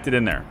all connected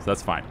in there, so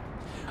that's fine.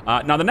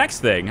 Now, the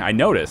next thing I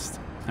noticed,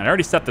 and I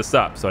already set this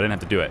up, so I didn't have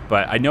to do it,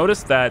 but I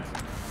noticed that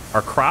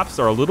our crops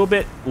are a little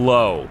bit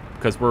low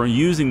because we're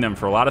using them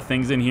for a lot of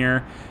things in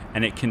here,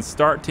 and it can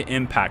start to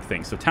impact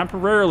things. So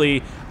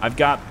temporarily, I've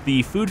got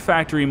the food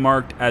factory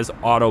marked as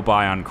auto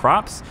buy on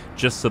crops,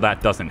 just so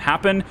that doesn't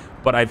happen.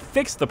 But I've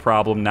fixed the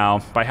problem now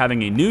by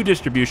having a new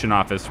distribution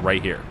office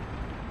right here.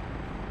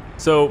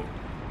 So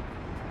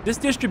this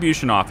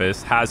distribution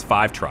office has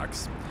 5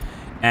 trucks.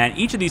 And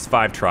each of these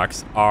 5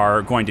 trucks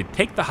are going to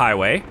take the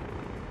highway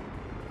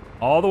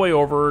all the way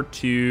over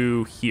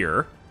to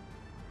here.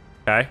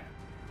 Okay.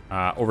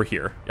 Over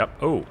here. Yep.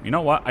 Oh, you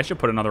know what? I should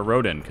put another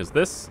road in, because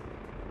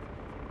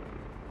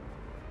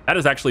that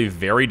is actually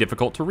very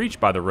difficult to reach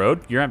by the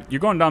road. You're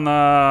going down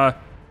the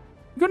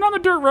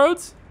dirt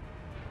roads.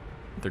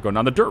 They're going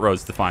down the dirt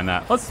roads to find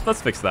that.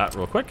 Let's fix that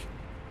real quick.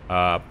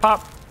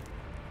 Pop.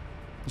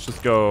 Let's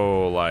just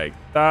go like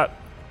that.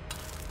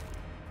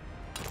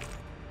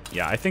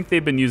 Yeah, I think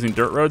they've been using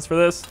dirt roads for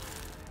this.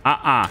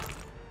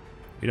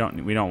 We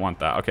don't want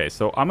that. Okay,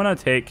 so I'm gonna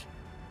take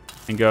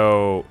and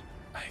go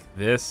like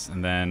this,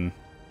 and then,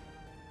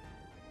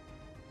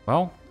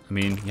 well, I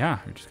mean, yeah,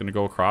 we're just gonna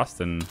go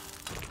across and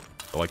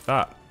go like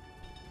that.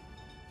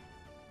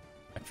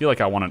 I feel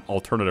like I want an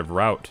alternative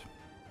route.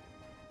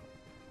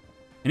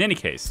 In any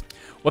case,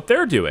 what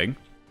they're doing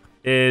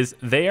is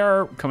they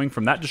are coming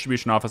from that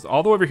distribution office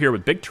all the way over here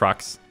with big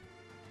trucks,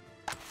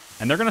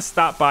 and they're going to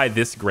stop by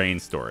this grain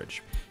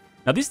storage.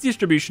 Now, these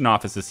distribution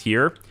offices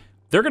here,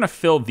 they're going to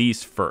fill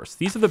these first.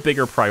 These are the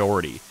bigger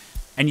priority.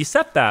 And you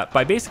set that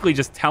by basically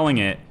just telling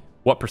it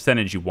what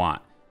percentage you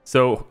want.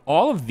 So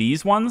all of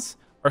these ones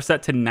are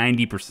set to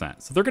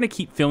 90%. So they're going to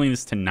keep filling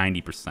this to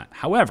 90%.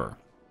 However,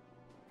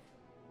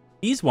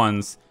 these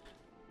ones,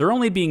 they're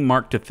only being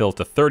marked to fill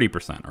to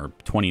 30% or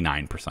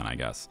 29%, I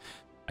guess.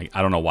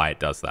 I don't know why it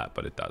does that,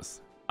 but it does.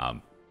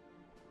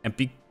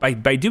 And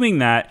by doing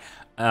that,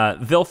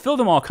 they'll fill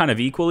them all kind of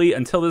equally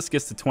until this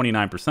gets to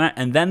 29%,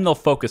 and then they'll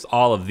focus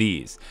all of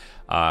these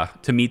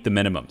to meet the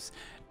minimums.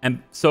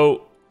 And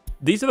so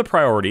these are the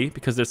priority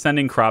because they're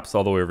sending crops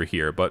all the way over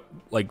here. But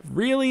like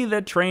really,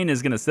 the train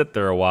is going to sit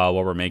there a while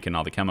we're making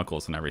all the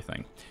chemicals and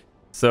everything.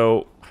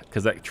 So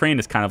because that train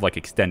is kind of like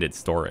extended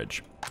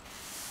storage.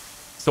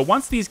 So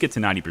once these get to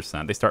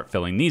 90%, they start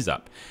filling these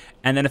up.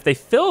 And then if they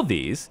fill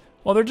these,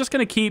 well, they're just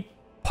going to keep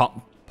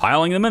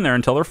piling them in there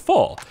until they're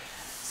full.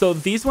 So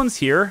these ones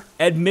here,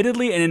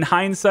 admittedly, and in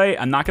hindsight,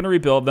 I'm not going to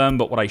rebuild them.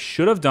 But what I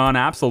should have done,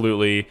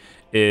 absolutely,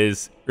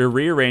 is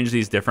rearrange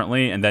these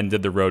differently and then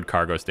did the road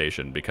cargo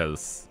station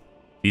because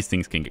these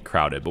things can get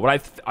crowded. But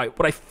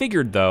what I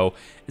figured, though,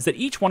 is that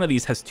each one of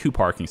these has 2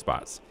 parking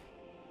spots.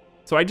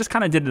 So I just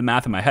kind of did the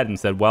math in my head and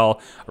said,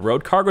 well, a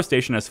road cargo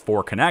station has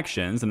 4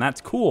 connections, and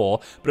that's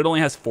cool, but it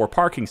only has 4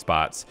 parking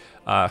spots.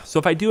 So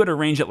if I do it,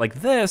 arrange it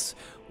like this,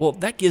 well,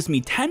 that gives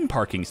me 10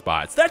 parking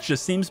spots. That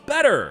just seems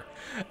better.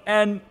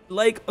 And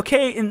like,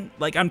 okay,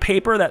 like on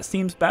paper, that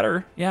seems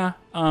better, yeah.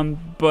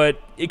 But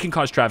it can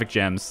cause traffic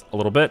jams a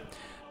little bit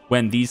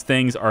when these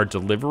things are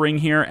delivering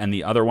here and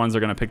the other ones are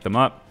going to pick them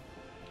up.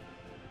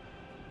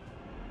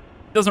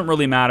 It doesn't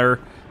really matter.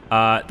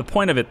 The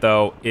point of it,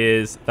 though,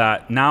 is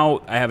that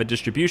now I have a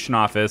distribution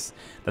office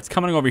that's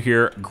coming over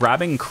here,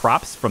 grabbing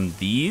crops from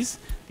these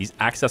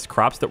excess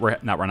crops that we're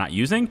not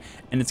using,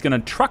 and it's going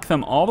to truck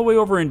them all the way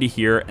over into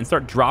here and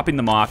start dropping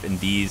them off in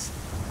these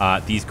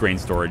grain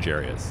storage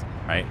areas,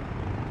 right?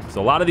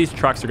 So a lot of these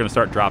trucks are going to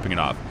start dropping it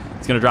off.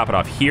 It's going to drop it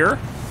off here,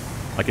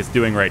 like it's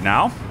doing right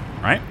now,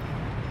 right?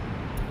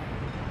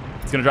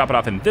 It's going to drop it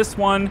off in this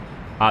one.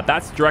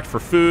 That's direct for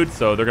food,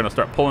 so they're going to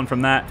start pulling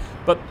from that.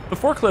 But the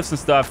forklifts and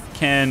stuff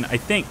can, I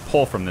think,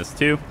 pull from this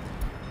too.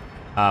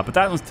 But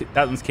that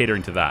one's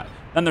catering to that.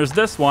 Then there's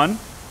this one.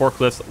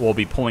 Forklifts will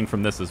be pulling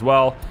from this as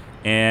well.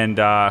 And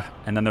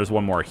then there's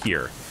one more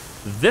here.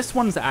 This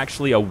one's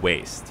actually a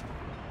waste.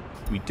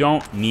 We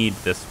don't need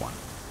this one.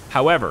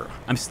 However,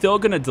 I'm still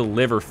going to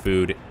deliver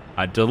food,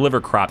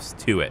 deliver crops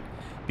to it,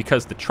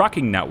 because the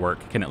trucking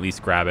network can at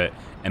least grab it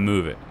and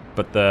move it.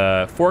 But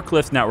the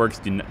forklift networks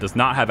does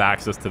not have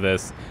access to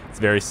this. It's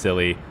very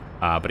silly,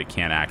 but it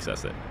can't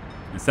access it.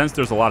 And since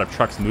there's a lot of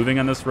trucks moving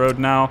on this road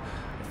now,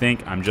 I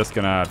think I'm just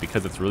gonna,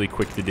 because it's really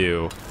quick to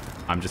do,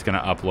 I'm just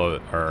gonna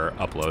upload.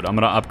 I'm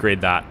gonna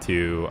upgrade that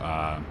to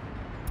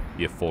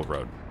be a full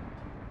road.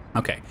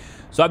 Okay,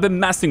 so I've been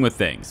messing with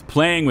things,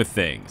 playing with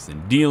things,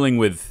 and dealing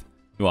with,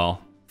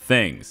 well,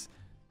 things.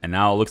 And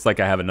now it looks like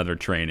I have another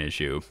train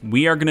issue.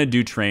 We are gonna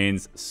do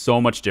trains so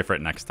much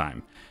different next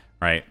time,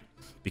 right?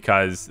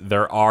 Because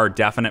there are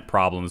definite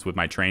problems with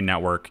my train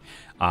network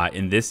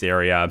in this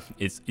area.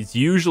 It's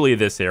usually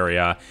this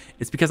area.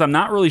 It's because I'm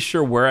not really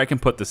sure where I can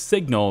put the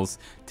signals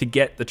to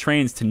get the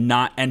trains to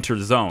not enter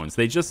zones.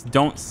 They just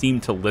don't seem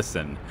to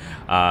listen.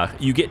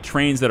 You get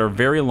trains that are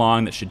very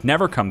long that should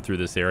never come through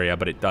this area,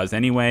 but it does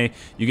anyway.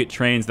 You get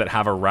trains that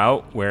have a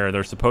route where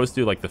they're supposed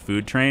to, like the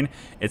food train,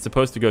 it's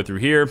supposed to go through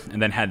here and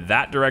then head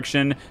that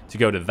direction to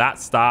go to that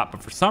stop.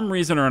 But for some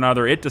reason or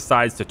another, it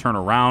decides to turn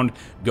around,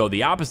 go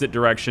the opposite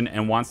direction,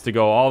 and wants to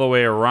go all the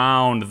way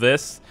around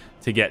this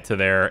to get to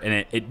there,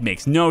 and it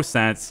makes no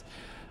sense.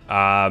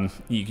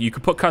 You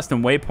could put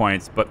custom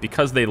waypoints, but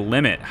because they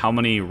limit how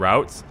many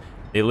routes,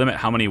 they limit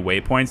how many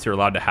waypoints you're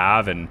allowed to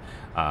have and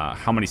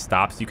how many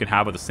stops you can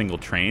have with a single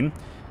train.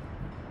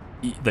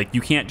 Like,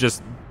 you can't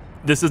just,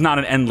 this is not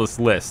an endless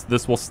list.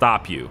 This will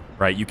stop you,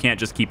 right? You can't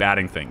just keep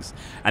adding things.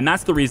 And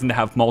that's the reason to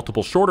have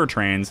multiple shorter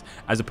trains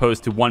as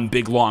opposed to one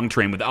big long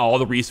train with all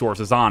the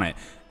resources on it.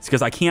 It's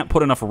because I can't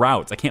put enough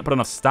routes. I can't put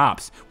enough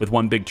stops with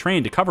one big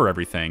train to cover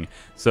everything.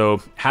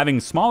 So having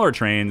smaller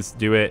trains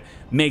do it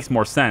makes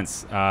more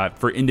sense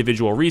for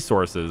individual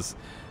resources.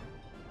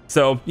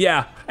 So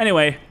yeah,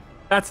 anyway,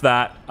 that's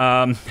that.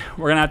 We're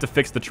going to have to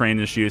fix the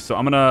train issue. So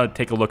I'm going to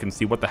take a look and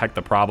see what the heck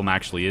the problem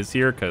actually is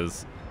here,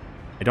 because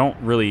I don't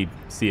really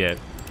see it.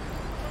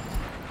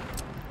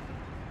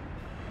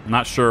 I'm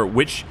not sure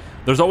which,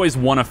 there's always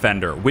one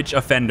offender. Which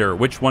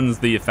one's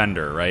the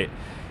offender, right?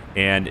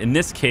 And in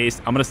this case,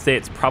 I'm going to say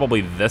it's probably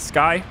this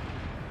guy,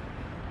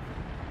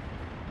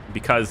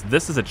 because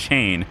this is a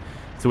chain.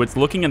 So it's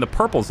looking in the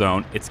purple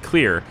zone. It's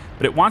clear,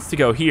 but it wants to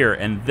go here.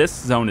 And this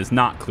zone is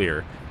not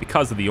clear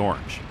because of the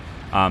orange.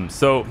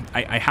 So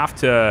I have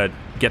to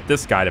get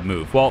this guy to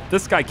move. Well,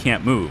 this guy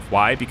can't move.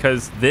 Why?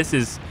 Because this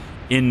is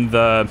in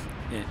the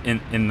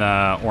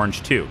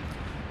orange too.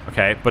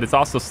 Okay, but it's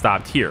also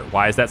stopped here.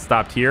 Why is that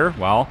stopped here?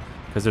 Well,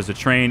 Because there's a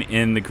train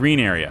in the green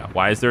area.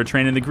 Why is there a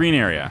train in the green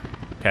area?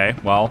 Okay,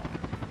 well,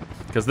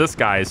 because this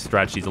guy is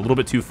stretched. He's a little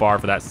bit too far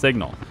for that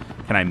signal.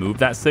 Can I move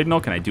that signal?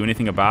 Can I do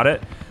anything about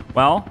it?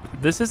 Well,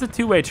 this is a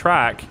two-way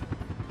track,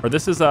 or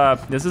this is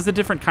a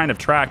different kind of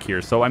track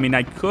here. So, I mean,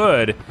 I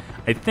could,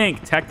 I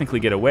think, technically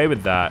get away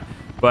with that,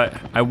 but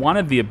I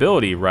wanted the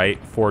ability, right,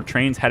 for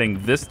trains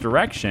heading this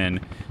direction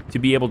to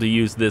be able to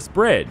use this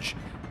bridge.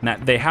 And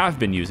that they have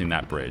been using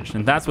that bridge,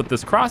 and that's what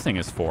this crossing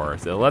is for.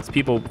 So it lets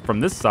people from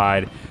this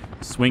side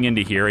swing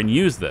into here and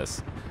use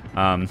this.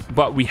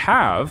 But we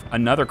have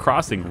another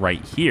crossing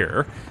right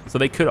here, so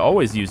they could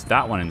always use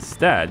that one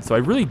instead. So I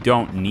really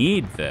don't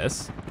need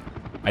this,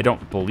 I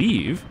don't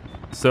believe.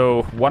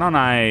 So why don't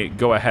I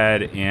go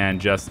ahead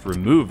and just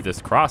remove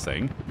this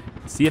crossing,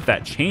 see if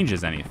that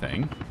changes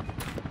anything.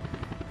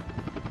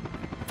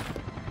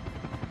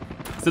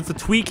 So it's a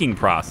tweaking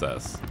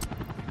process.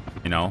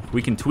 You know,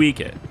 we can tweak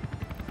it.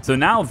 So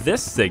now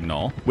this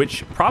signal,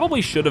 which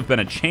probably should have been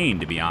a chain,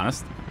 to be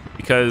honest,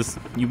 because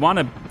you want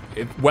to,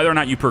 whether or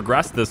not you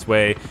progress this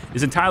way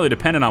is entirely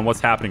dependent on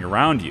what's happening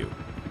around you.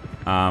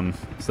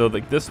 So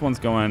like this one's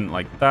going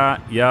like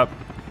that, yep,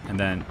 and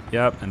then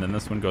yep, and then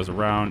this one goes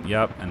around,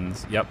 yep, and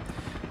yep.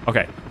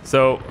 Okay,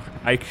 so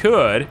I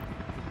could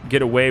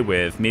get away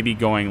with maybe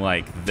going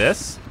like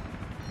this,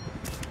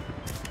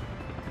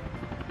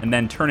 and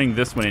then turning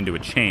this one into a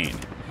chain.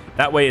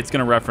 That way it's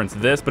going to reference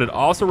this, but it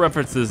also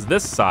references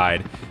this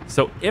side.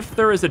 So if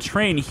there is a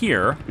train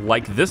here,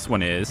 like this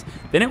one is,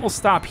 then it will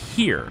stop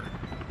here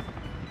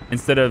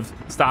instead of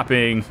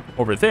stopping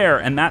over there.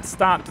 And that's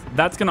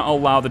going to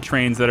allow the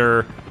trains that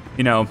are,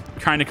 you know,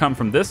 trying to come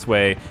from this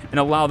way and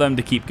allow them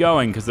to keep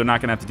going because they're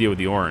not going to have to deal with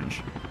the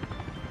orange.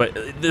 But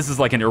this is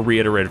like an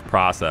reiterative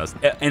process.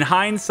 In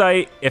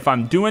hindsight, if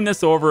I'm doing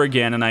this over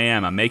again, and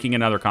I'm making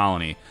another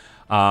colony,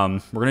 we're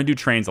going to do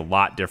trains a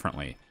lot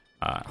differently.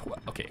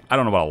 Okay, I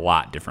don't know about a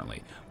lot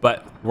differently,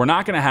 but we're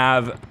not going to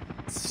have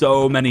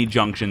so many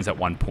junctions at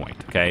one point,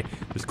 okay?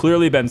 There's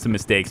clearly been some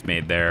mistakes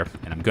made there,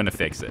 and I'm going to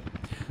fix it.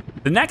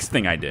 The next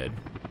thing I did,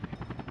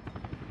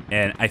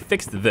 and I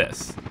fixed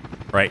this,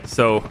 right?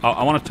 So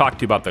I want to talk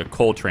to you about the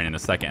coal train in a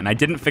second, and I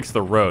didn't fix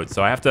the road,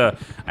 so I have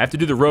to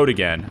do the road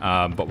again,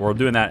 but we're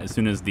doing that as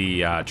soon as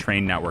the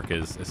train network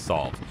is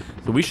solved.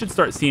 So we should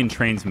start seeing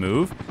trains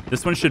move.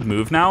 This one should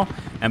move now,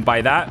 and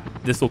by that,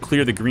 this will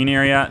clear the green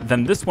area.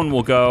 Then this one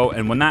will go,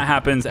 and when that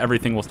happens,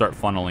 everything will start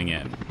funneling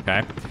in,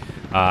 okay?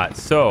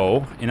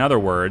 So, in other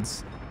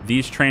words,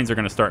 these trains are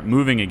going to start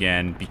moving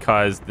again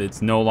because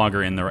it's no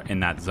longer in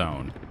that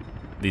zone.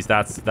 At least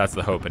that's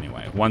the hope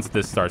anyway, once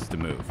this starts to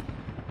move.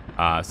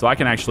 So I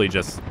can actually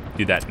just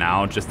do that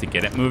now just to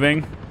get it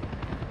moving.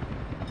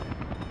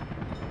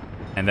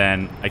 And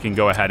then I can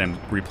go ahead and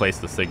replace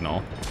the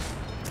signal.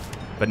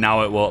 But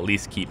now it will at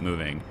least keep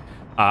moving.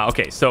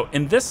 Okay, so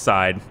in this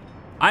side,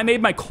 I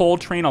made my coal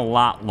train a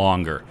lot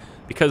longer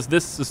because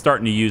this is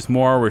starting to use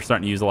more. We're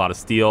starting to use a lot of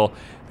steel.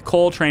 The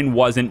coal train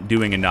wasn't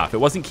doing enough. It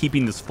wasn't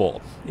keeping this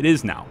full. It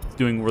is now. It's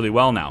doing really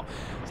well now.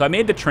 So I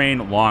made the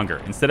train longer.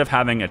 Instead of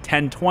having a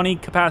 1020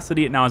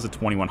 capacity, it now has a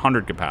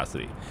 2100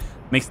 capacity.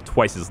 It makes it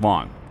twice as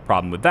long.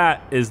 Problem with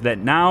that is that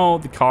now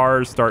the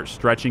cars start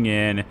stretching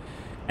in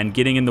and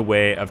getting in the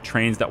way of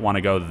trains that want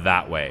to go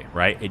that way,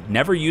 right? It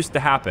never used to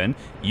happen.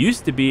 It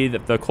used to be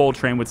that the coal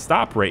train would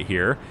stop right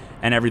here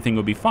and everything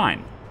would be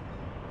fine.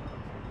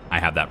 I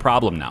have that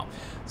problem now.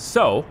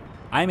 So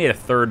I made a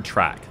third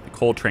track. The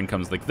coal train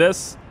comes like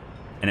this,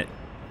 and it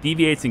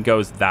deviates and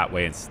goes that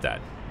way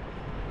instead.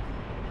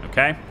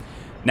 Okay?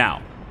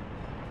 Now,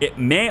 it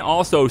may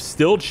also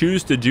still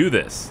choose to do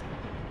this.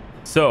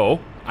 So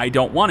I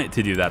don't want it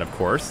to do that, of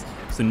course.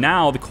 So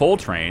now the coal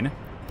train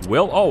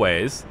will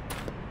always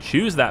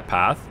choose that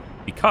path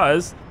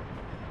because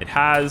it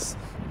has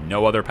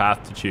no other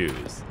path to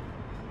choose.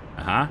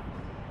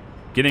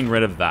 Getting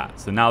rid of that.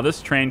 So now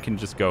this train can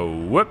just go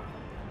whoop.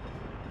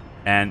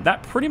 And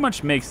that pretty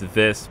much makes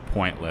this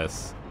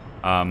pointless.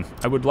 I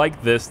would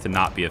like this to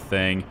not be a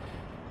thing.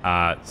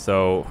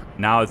 So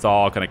now it's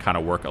all going to kind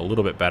of work a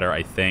little bit better,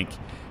 I think.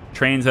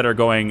 Trains that are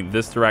going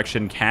this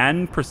direction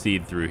can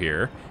proceed through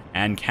here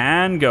and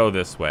can go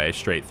this way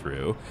straight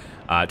through.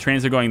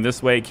 Trains that are going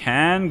this way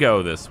can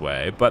go this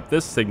way, but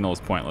this signal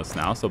is pointless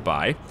now, so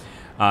bye.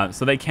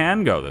 So they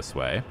can go this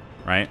way,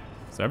 right?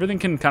 So everything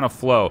can kind of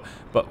flow.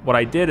 But what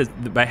I did is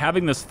by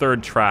having this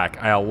third track,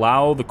 I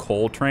allow the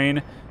coal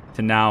train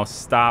to now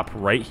stop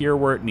right here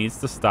where it needs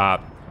to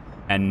stop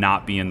and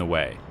not be in the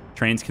way.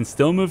 Trains can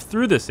still move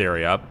through this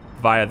area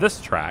via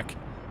this track,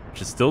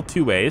 which is still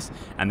two ways,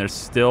 and there's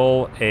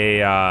still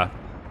a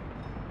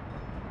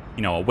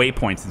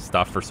waypoints and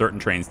stuff for certain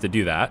trains to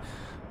do that.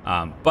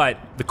 But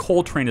the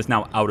coal train is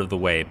now out of the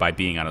way by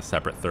being on a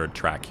separate third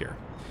track here.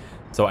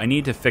 So I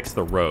need to fix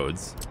the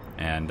roads,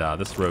 and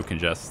this road can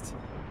just,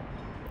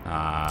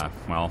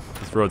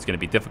 this road's going to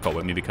be difficult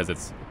with me because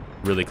it's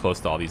really close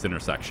to all these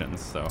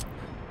intersections. So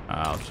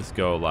let's just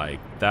go like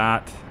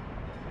that.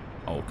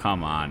 Oh,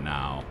 come on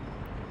now.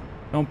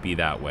 Don't be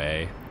that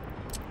way.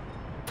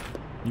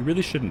 You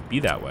really shouldn't be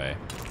that way.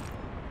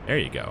 There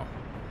you go.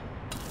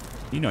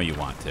 You know you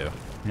want to.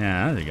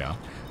 Yeah, there you go. All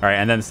right,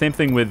 and then the same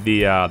thing with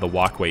the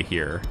walkway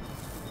here.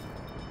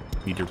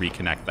 Need to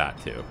reconnect that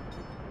too.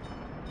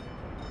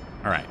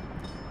 All right.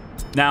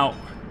 Now,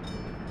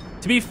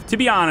 to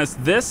be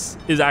honest, this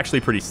is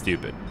actually pretty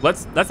stupid.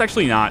 Let's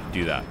actually not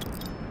do that.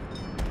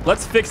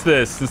 Let's fix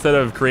this instead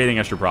of creating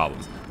extra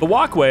problems. The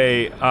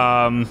walkway,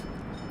 I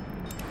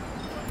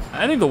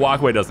think the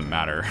walkway doesn't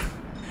matter.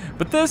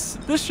 But this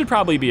should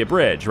probably be a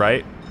bridge,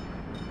 right?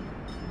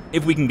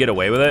 If we can get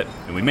away with it,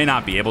 and we may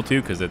not be able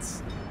to because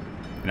it's,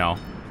 you know,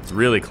 it's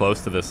really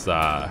close to this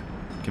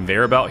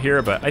conveyor belt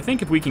here. But I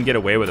think if we can get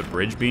away with a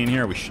bridge being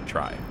here, we should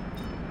try.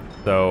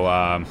 So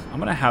I'm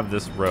gonna have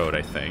this road,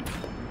 I think,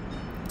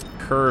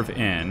 curve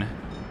in.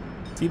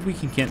 See if we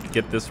can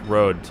get this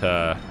road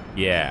to,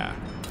 yeah,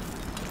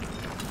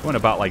 going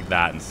about like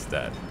that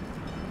instead.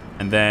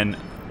 And then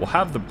we'll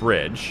have the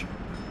bridge.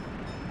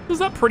 This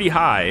is up pretty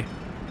high.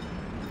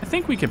 I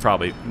think we could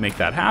probably make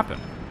that happen.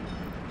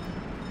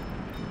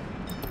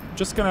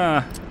 Just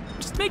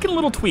making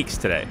little tweaks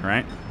today,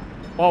 right?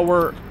 While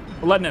we're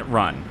letting it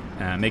run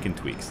and making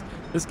tweaks.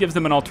 This gives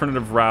them an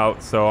alternative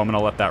route, so I'm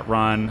gonna let that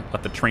run,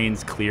 let the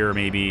trains clear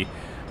maybe,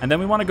 and then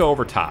we wanna go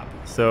over top.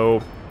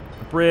 So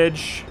the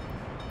bridge,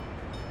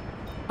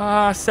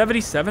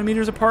 77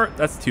 meters apart,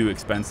 that's too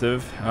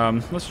expensive.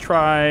 Let's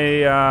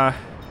try,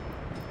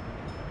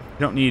 we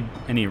don't need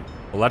any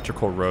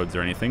electrical roads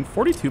or anything.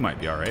 42 might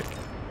be all right.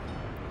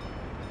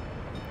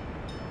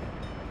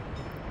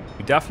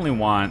 We definitely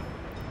want,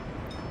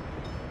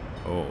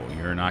 oh,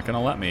 you're not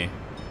gonna let me.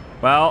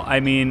 Well, I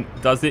mean,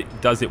 does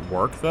it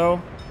work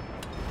though?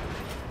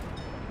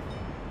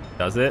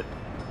 Does it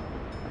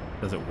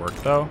work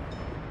though?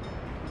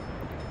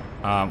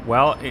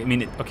 Well, I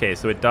mean, okay,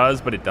 so it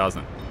does, but it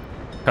doesn't.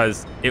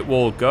 Because it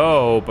will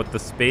go, but the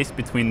space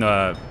between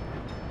the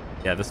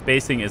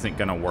spacing isn't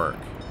gonna work.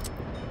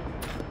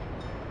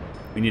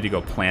 We need to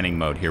go planning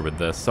mode here with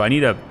this. So I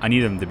need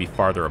them to be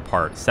farther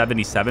apart.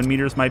 77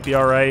 meters might be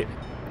all right.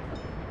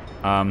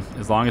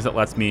 As long as it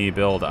lets me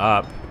build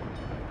up.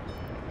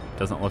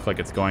 Doesn't look like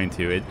it's going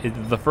to.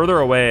 The further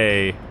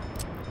away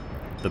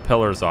the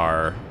pillars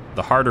are,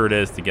 the harder it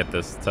is to get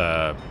this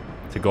to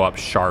go up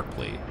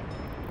sharply.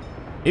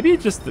 Maybe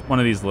it's just one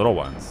of these little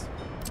ones.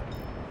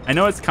 I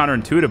know it's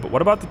counterintuitive, but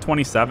what about the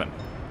 27?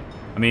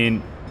 I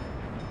mean,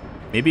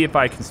 maybe if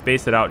I can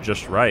space it out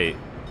just right,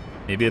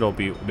 maybe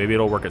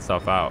it'll work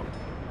itself out.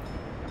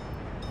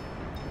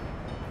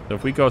 So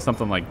if we go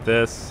something like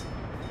this,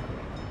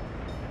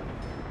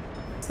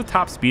 what's the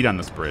top speed on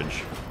this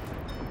bridge?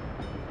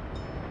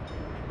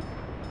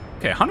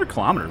 Okay, 100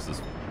 kilometers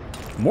is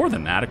more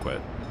than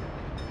adequate.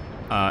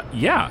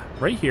 Yeah,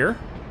 right here.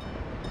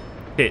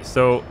 Okay,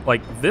 so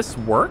like this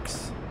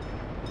works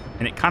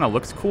and it kind of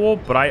looks cool,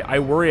 but I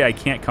worry I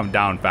can't come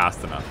down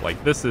fast enough.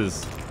 Like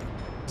there's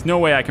no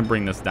way I can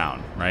bring this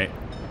down, right?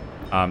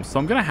 So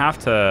I'm gonna have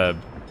to,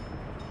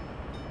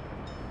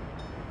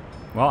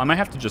 well, I might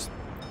have to just,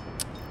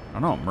 I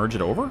don't know, merge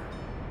it over?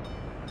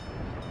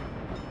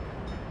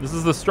 This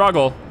is the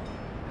struggle.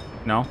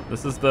 No,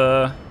 this is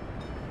the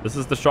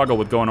struggle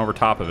with going over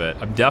top of it.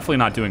 I'm definitely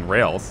not doing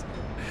rails.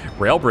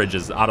 Rail bridge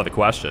is out of the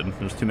question.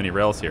 There's too many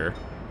rails here.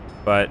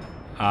 But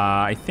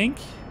I think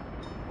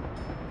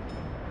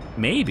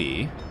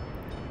maybe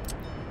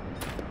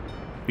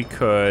we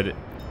could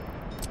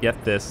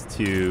get this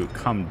to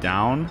come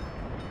down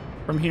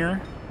from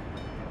here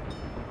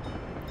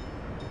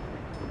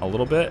a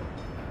little bit.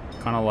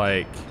 Kind of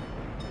like,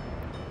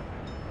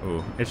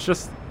 ooh, it's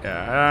just,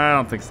 I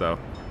don't think so.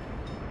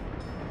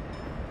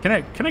 Can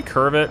I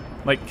curve it?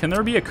 Like, can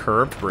there be a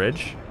curved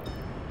bridge?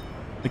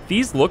 Like,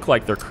 these look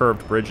like they're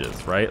curved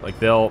bridges, right? Like,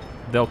 they'll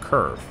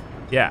curve.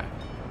 Yeah.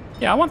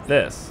 Yeah, I want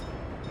this.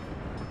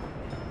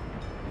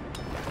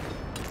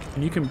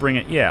 And you can bring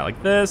it, yeah,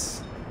 like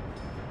this.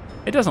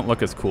 It doesn't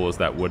look as cool as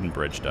that wooden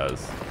bridge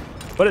does.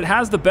 But it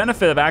has the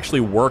benefit of actually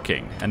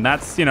working. And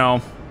that's, you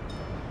know,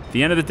 at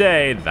the end of the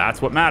day,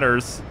 that's what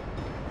matters.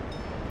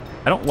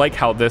 I don't like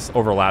how this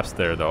overlaps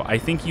there, though. I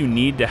think you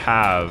need to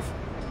have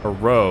a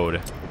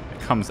road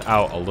that comes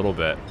out a little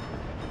bit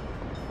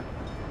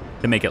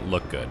to make it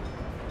look good.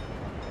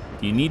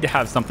 You need to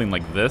have something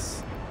like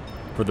this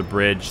for the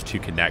bridge to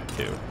connect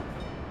to,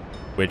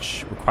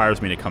 which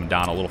requires me to come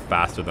down a little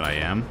faster than I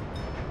am.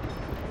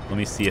 Let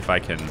me see if I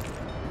can.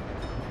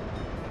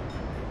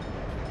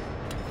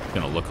 It's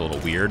gonna look a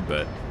little weird,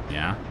 but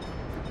yeah.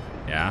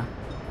 Yeah.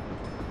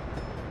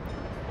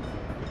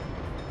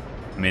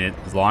 I mean,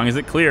 as long as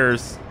it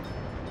clears.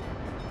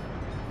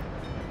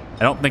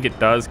 I don't think it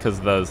does because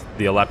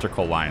the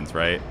electrical lines,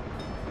 right?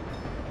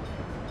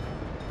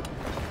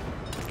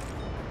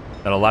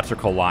 That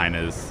electrical line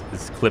is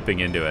clipping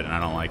into it, and I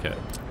don't like it.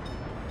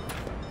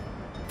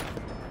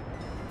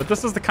 But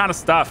this is the kind of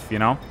stuff, you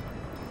know?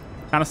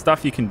 Kind of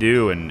stuff you can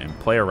do and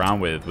play around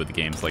with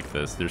games like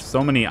this. There's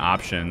so many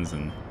options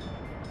and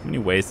so many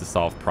ways to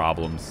solve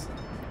problems,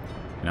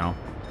 you know?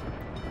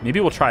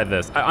 Maybe we'll try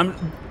this.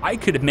 I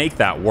could make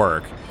that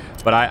work,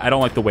 but I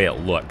don't like the way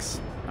it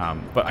looks.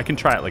 But I can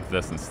try it like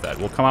this instead.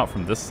 We'll come out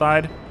from this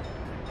side,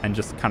 and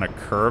just kind of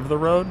curve the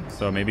road.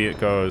 So maybe it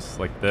goes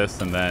like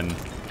this, and then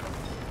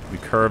we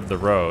curve the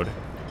road.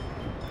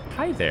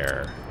 Hi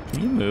there.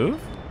 Can you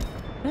move?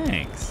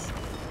 Thanks.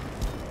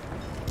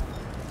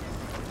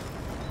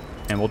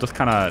 And we'll just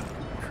kind of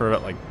curve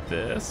it like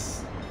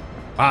this.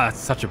 Ah, that's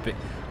such a big...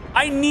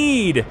 I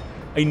need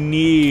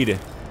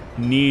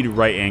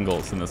right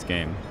angles in this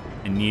game.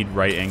 I need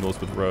right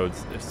angles with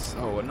roads. They're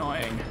so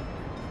annoying.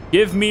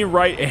 Give me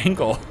right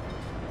angle.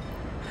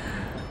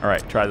 All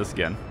right, try this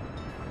again.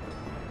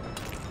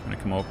 I'm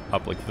gonna come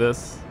up like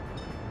this.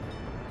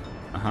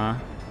 Uh-huh.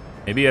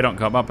 Maybe I don't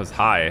come up as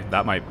high.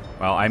 That might,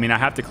 well, I mean, I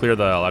have to clear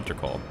the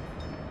electrical.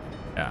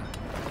 Yeah.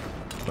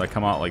 So I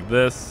come out like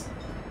this.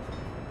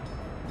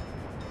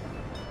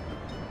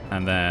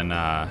 And then,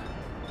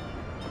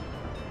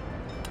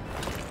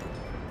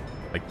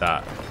 like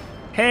that.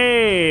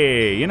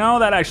 Hey, you know,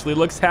 that actually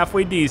looks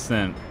halfway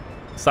decent.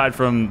 Aside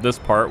from this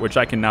part, which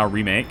I can now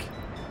remake.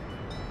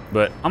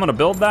 But I'm gonna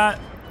build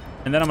that,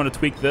 and then I'm gonna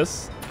tweak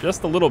this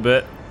just a little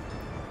bit.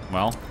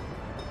 Well,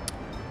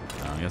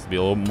 it has to be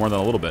a little more than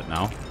a little bit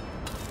now.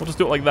 We'll just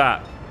do it like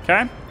that,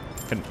 okay?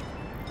 Can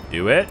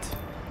do it.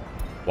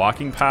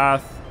 Walking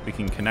path, we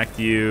can connect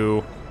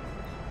you.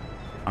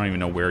 I don't even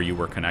know where you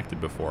were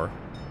connected before.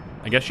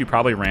 I guess you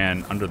probably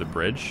ran under the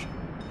bridge.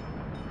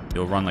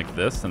 You'll run like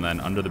this, and then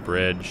under the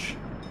bridge.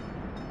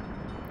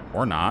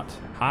 Or not.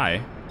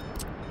 Hi.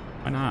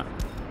 Why not?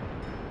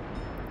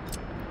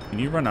 Can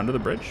you run under the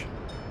bridge?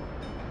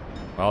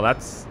 Well,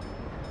 that's...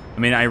 I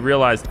mean, I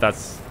realize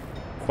that's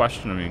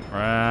questioning.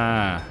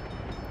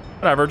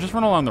 Whatever, just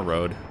run along the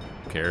road.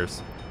 Who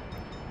cares?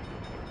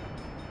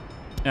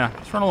 Yeah,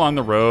 just run along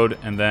the road,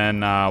 and then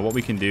what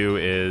we can do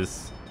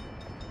is...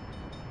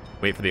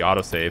 Wait for the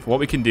autosave. What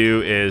we can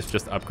do is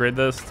just upgrade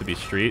this to be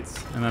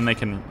streets, and then they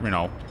can, you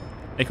know,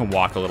 they can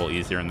walk a little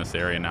easier in this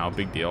area now.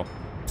 Big deal.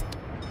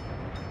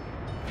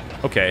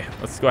 Okay,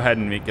 let's go ahead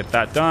and get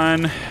that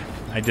done.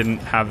 I didn't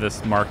have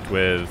this marked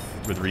with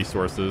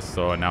resources,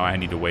 so now I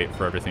need to wait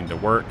for everything to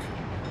work.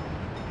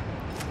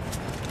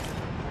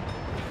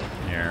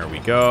 There we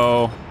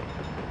go.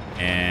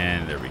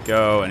 And there we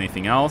go.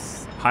 Anything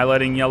else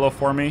highlighting yellow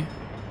for me?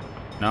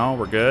 No,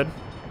 we're good.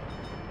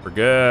 We're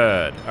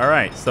good. All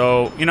right,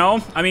 so, you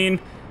know, I mean,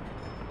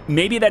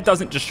 maybe that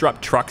doesn't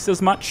disrupt trucks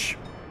as much.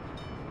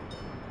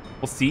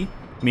 We'll see.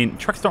 I mean,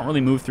 trucks don't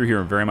really move through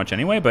here very much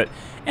anyway, but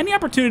any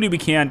opportunity we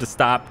can to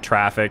stop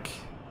traffic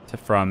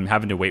from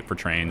having to wait for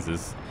trains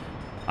is,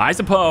 I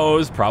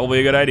suppose,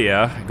 probably a good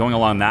idea. Going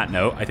along that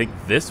note, I think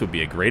this would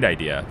be a great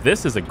idea.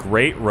 This is a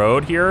great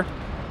road here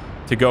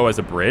to go as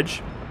a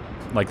bridge.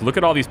 Like, look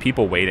at all these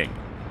people waiting,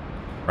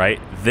 right?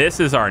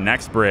 This is our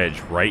next bridge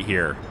right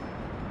here.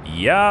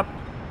 Yep.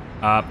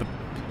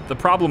 The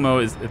problem, though,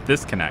 is if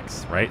this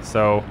connects, right?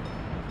 So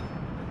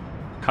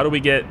how do we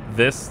get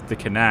this to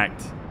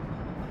connect?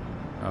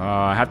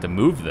 I have to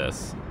move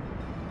this,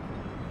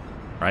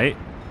 right?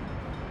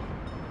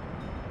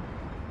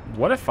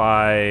 What if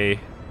I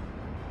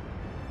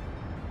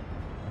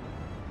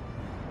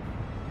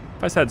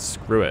said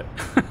screw it?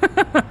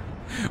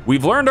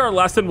 We've learned our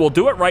lesson. We'll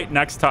do it right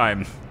next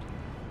time.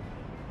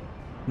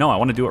 No, I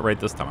want to do it right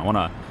this time. I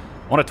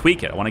want to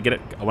tweak it. I want to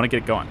get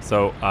it going.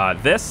 So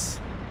this,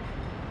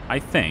 I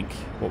think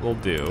what we'll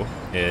do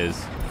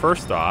is,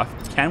 first off,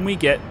 can we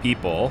get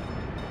people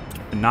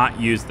to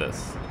not use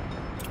this?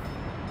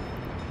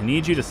 I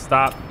need you to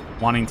stop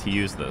wanting to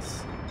use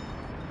this.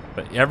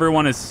 But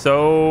everyone is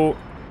so,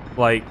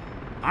 like,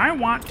 I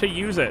want to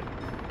use it.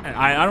 And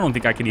I don't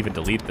think I can even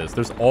delete this.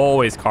 There's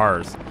always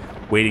cars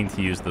waiting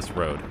to use this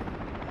road.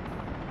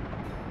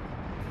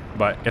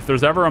 But if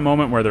there's ever a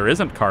moment where there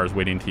isn't cars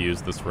waiting to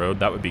use this road,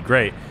 that would be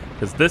great.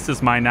 Because this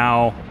is my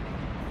now...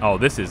 Oh,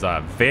 this is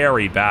a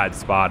very bad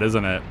spot,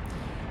 isn't it?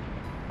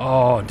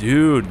 Oh,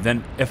 dude.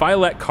 Then if I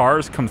let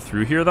cars come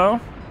through here,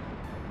 though,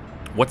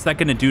 what's that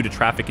going to do to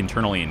traffic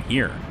internally in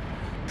here?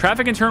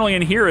 Traffic internally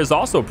in here is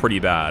also pretty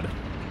bad.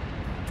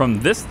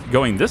 From this,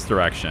 going this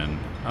direction.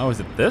 Oh, is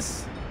it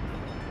this?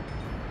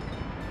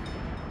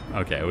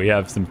 Okay, we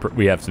have some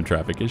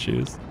traffic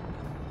issues.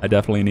 I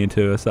definitely need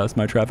to assess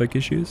my traffic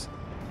issues.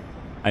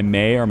 I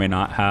may or may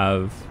not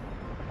have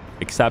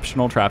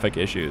exceptional traffic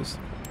issues.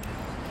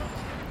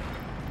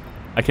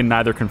 I can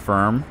neither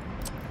confirm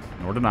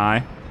nor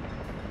deny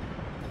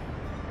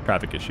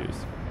traffic issues.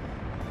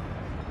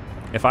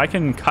 If I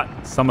can cut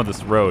some of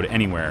this road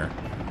anywhere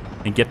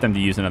and get them to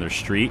use another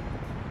street,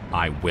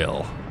 I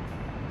will.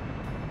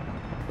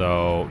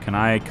 So can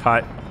I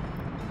cut?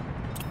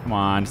 Come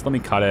on, just let me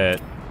cut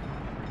it.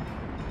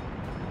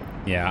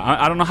 Yeah,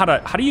 I don't know how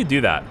do you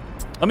do that?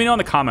 Let me know in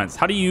the comments.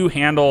 How do you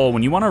handle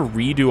when you want to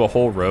redo a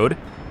whole road?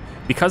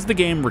 Because the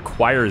game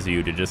requires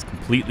you to just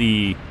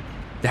completely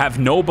have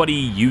nobody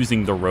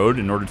using the road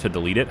in order to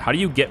delete it. How do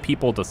you get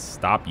people to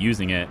stop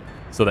using it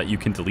so that you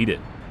can delete it?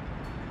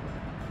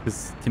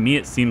 Because to me,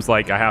 it seems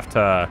like I have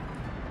to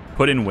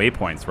put in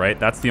waypoints, right?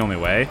 That's the only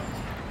way.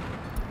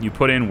 You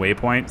put in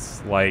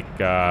waypoints like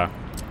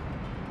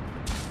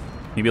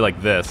maybe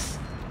like this,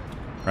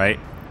 right?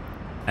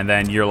 And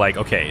then you're like,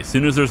 okay, as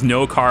soon as there's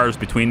no cars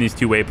between these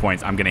two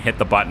waypoints, I'm going to hit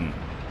the button.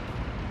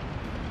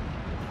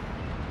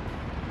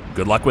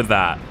 Good luck with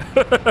that.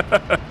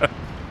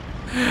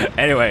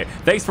 Anyway,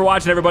 thanks for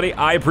watching, everybody.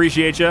 I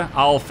appreciate you.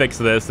 I'll fix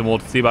this, and we'll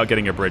see about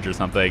getting a bridge or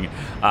something.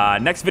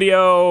 Next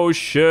video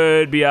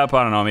should be up,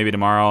 I don't know, maybe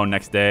tomorrow,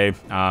 next day.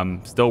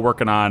 Still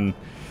working on...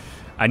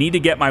 I need to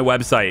get my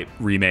website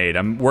remade.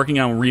 I'm working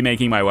on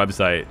remaking my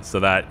website so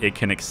that it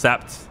can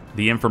accept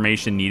the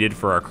information needed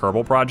for our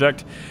Kerbal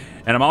project.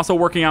 And I'm also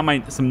working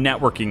on some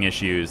networking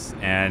issues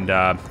and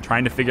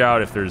trying to figure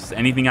out if there's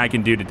anything I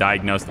can do to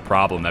diagnose the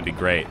problem. That'd be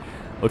great.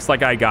 Looks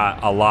like I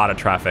got a lot of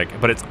traffic,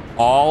 but it's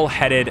all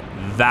headed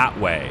that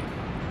way,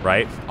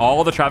 right?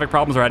 All the traffic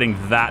problems are heading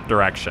that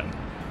direction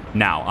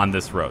now on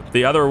this road.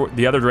 The other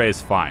way is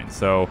fine.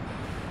 So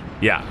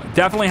yeah,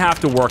 definitely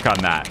have to work on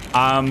that.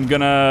 I'm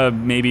gonna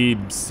maybe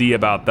see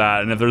about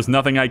that. And if there's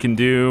nothing I can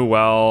do,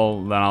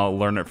 well, then I'll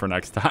learn it for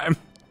next time.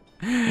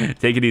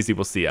 Take it easy.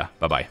 We'll see ya.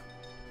 Bye-bye.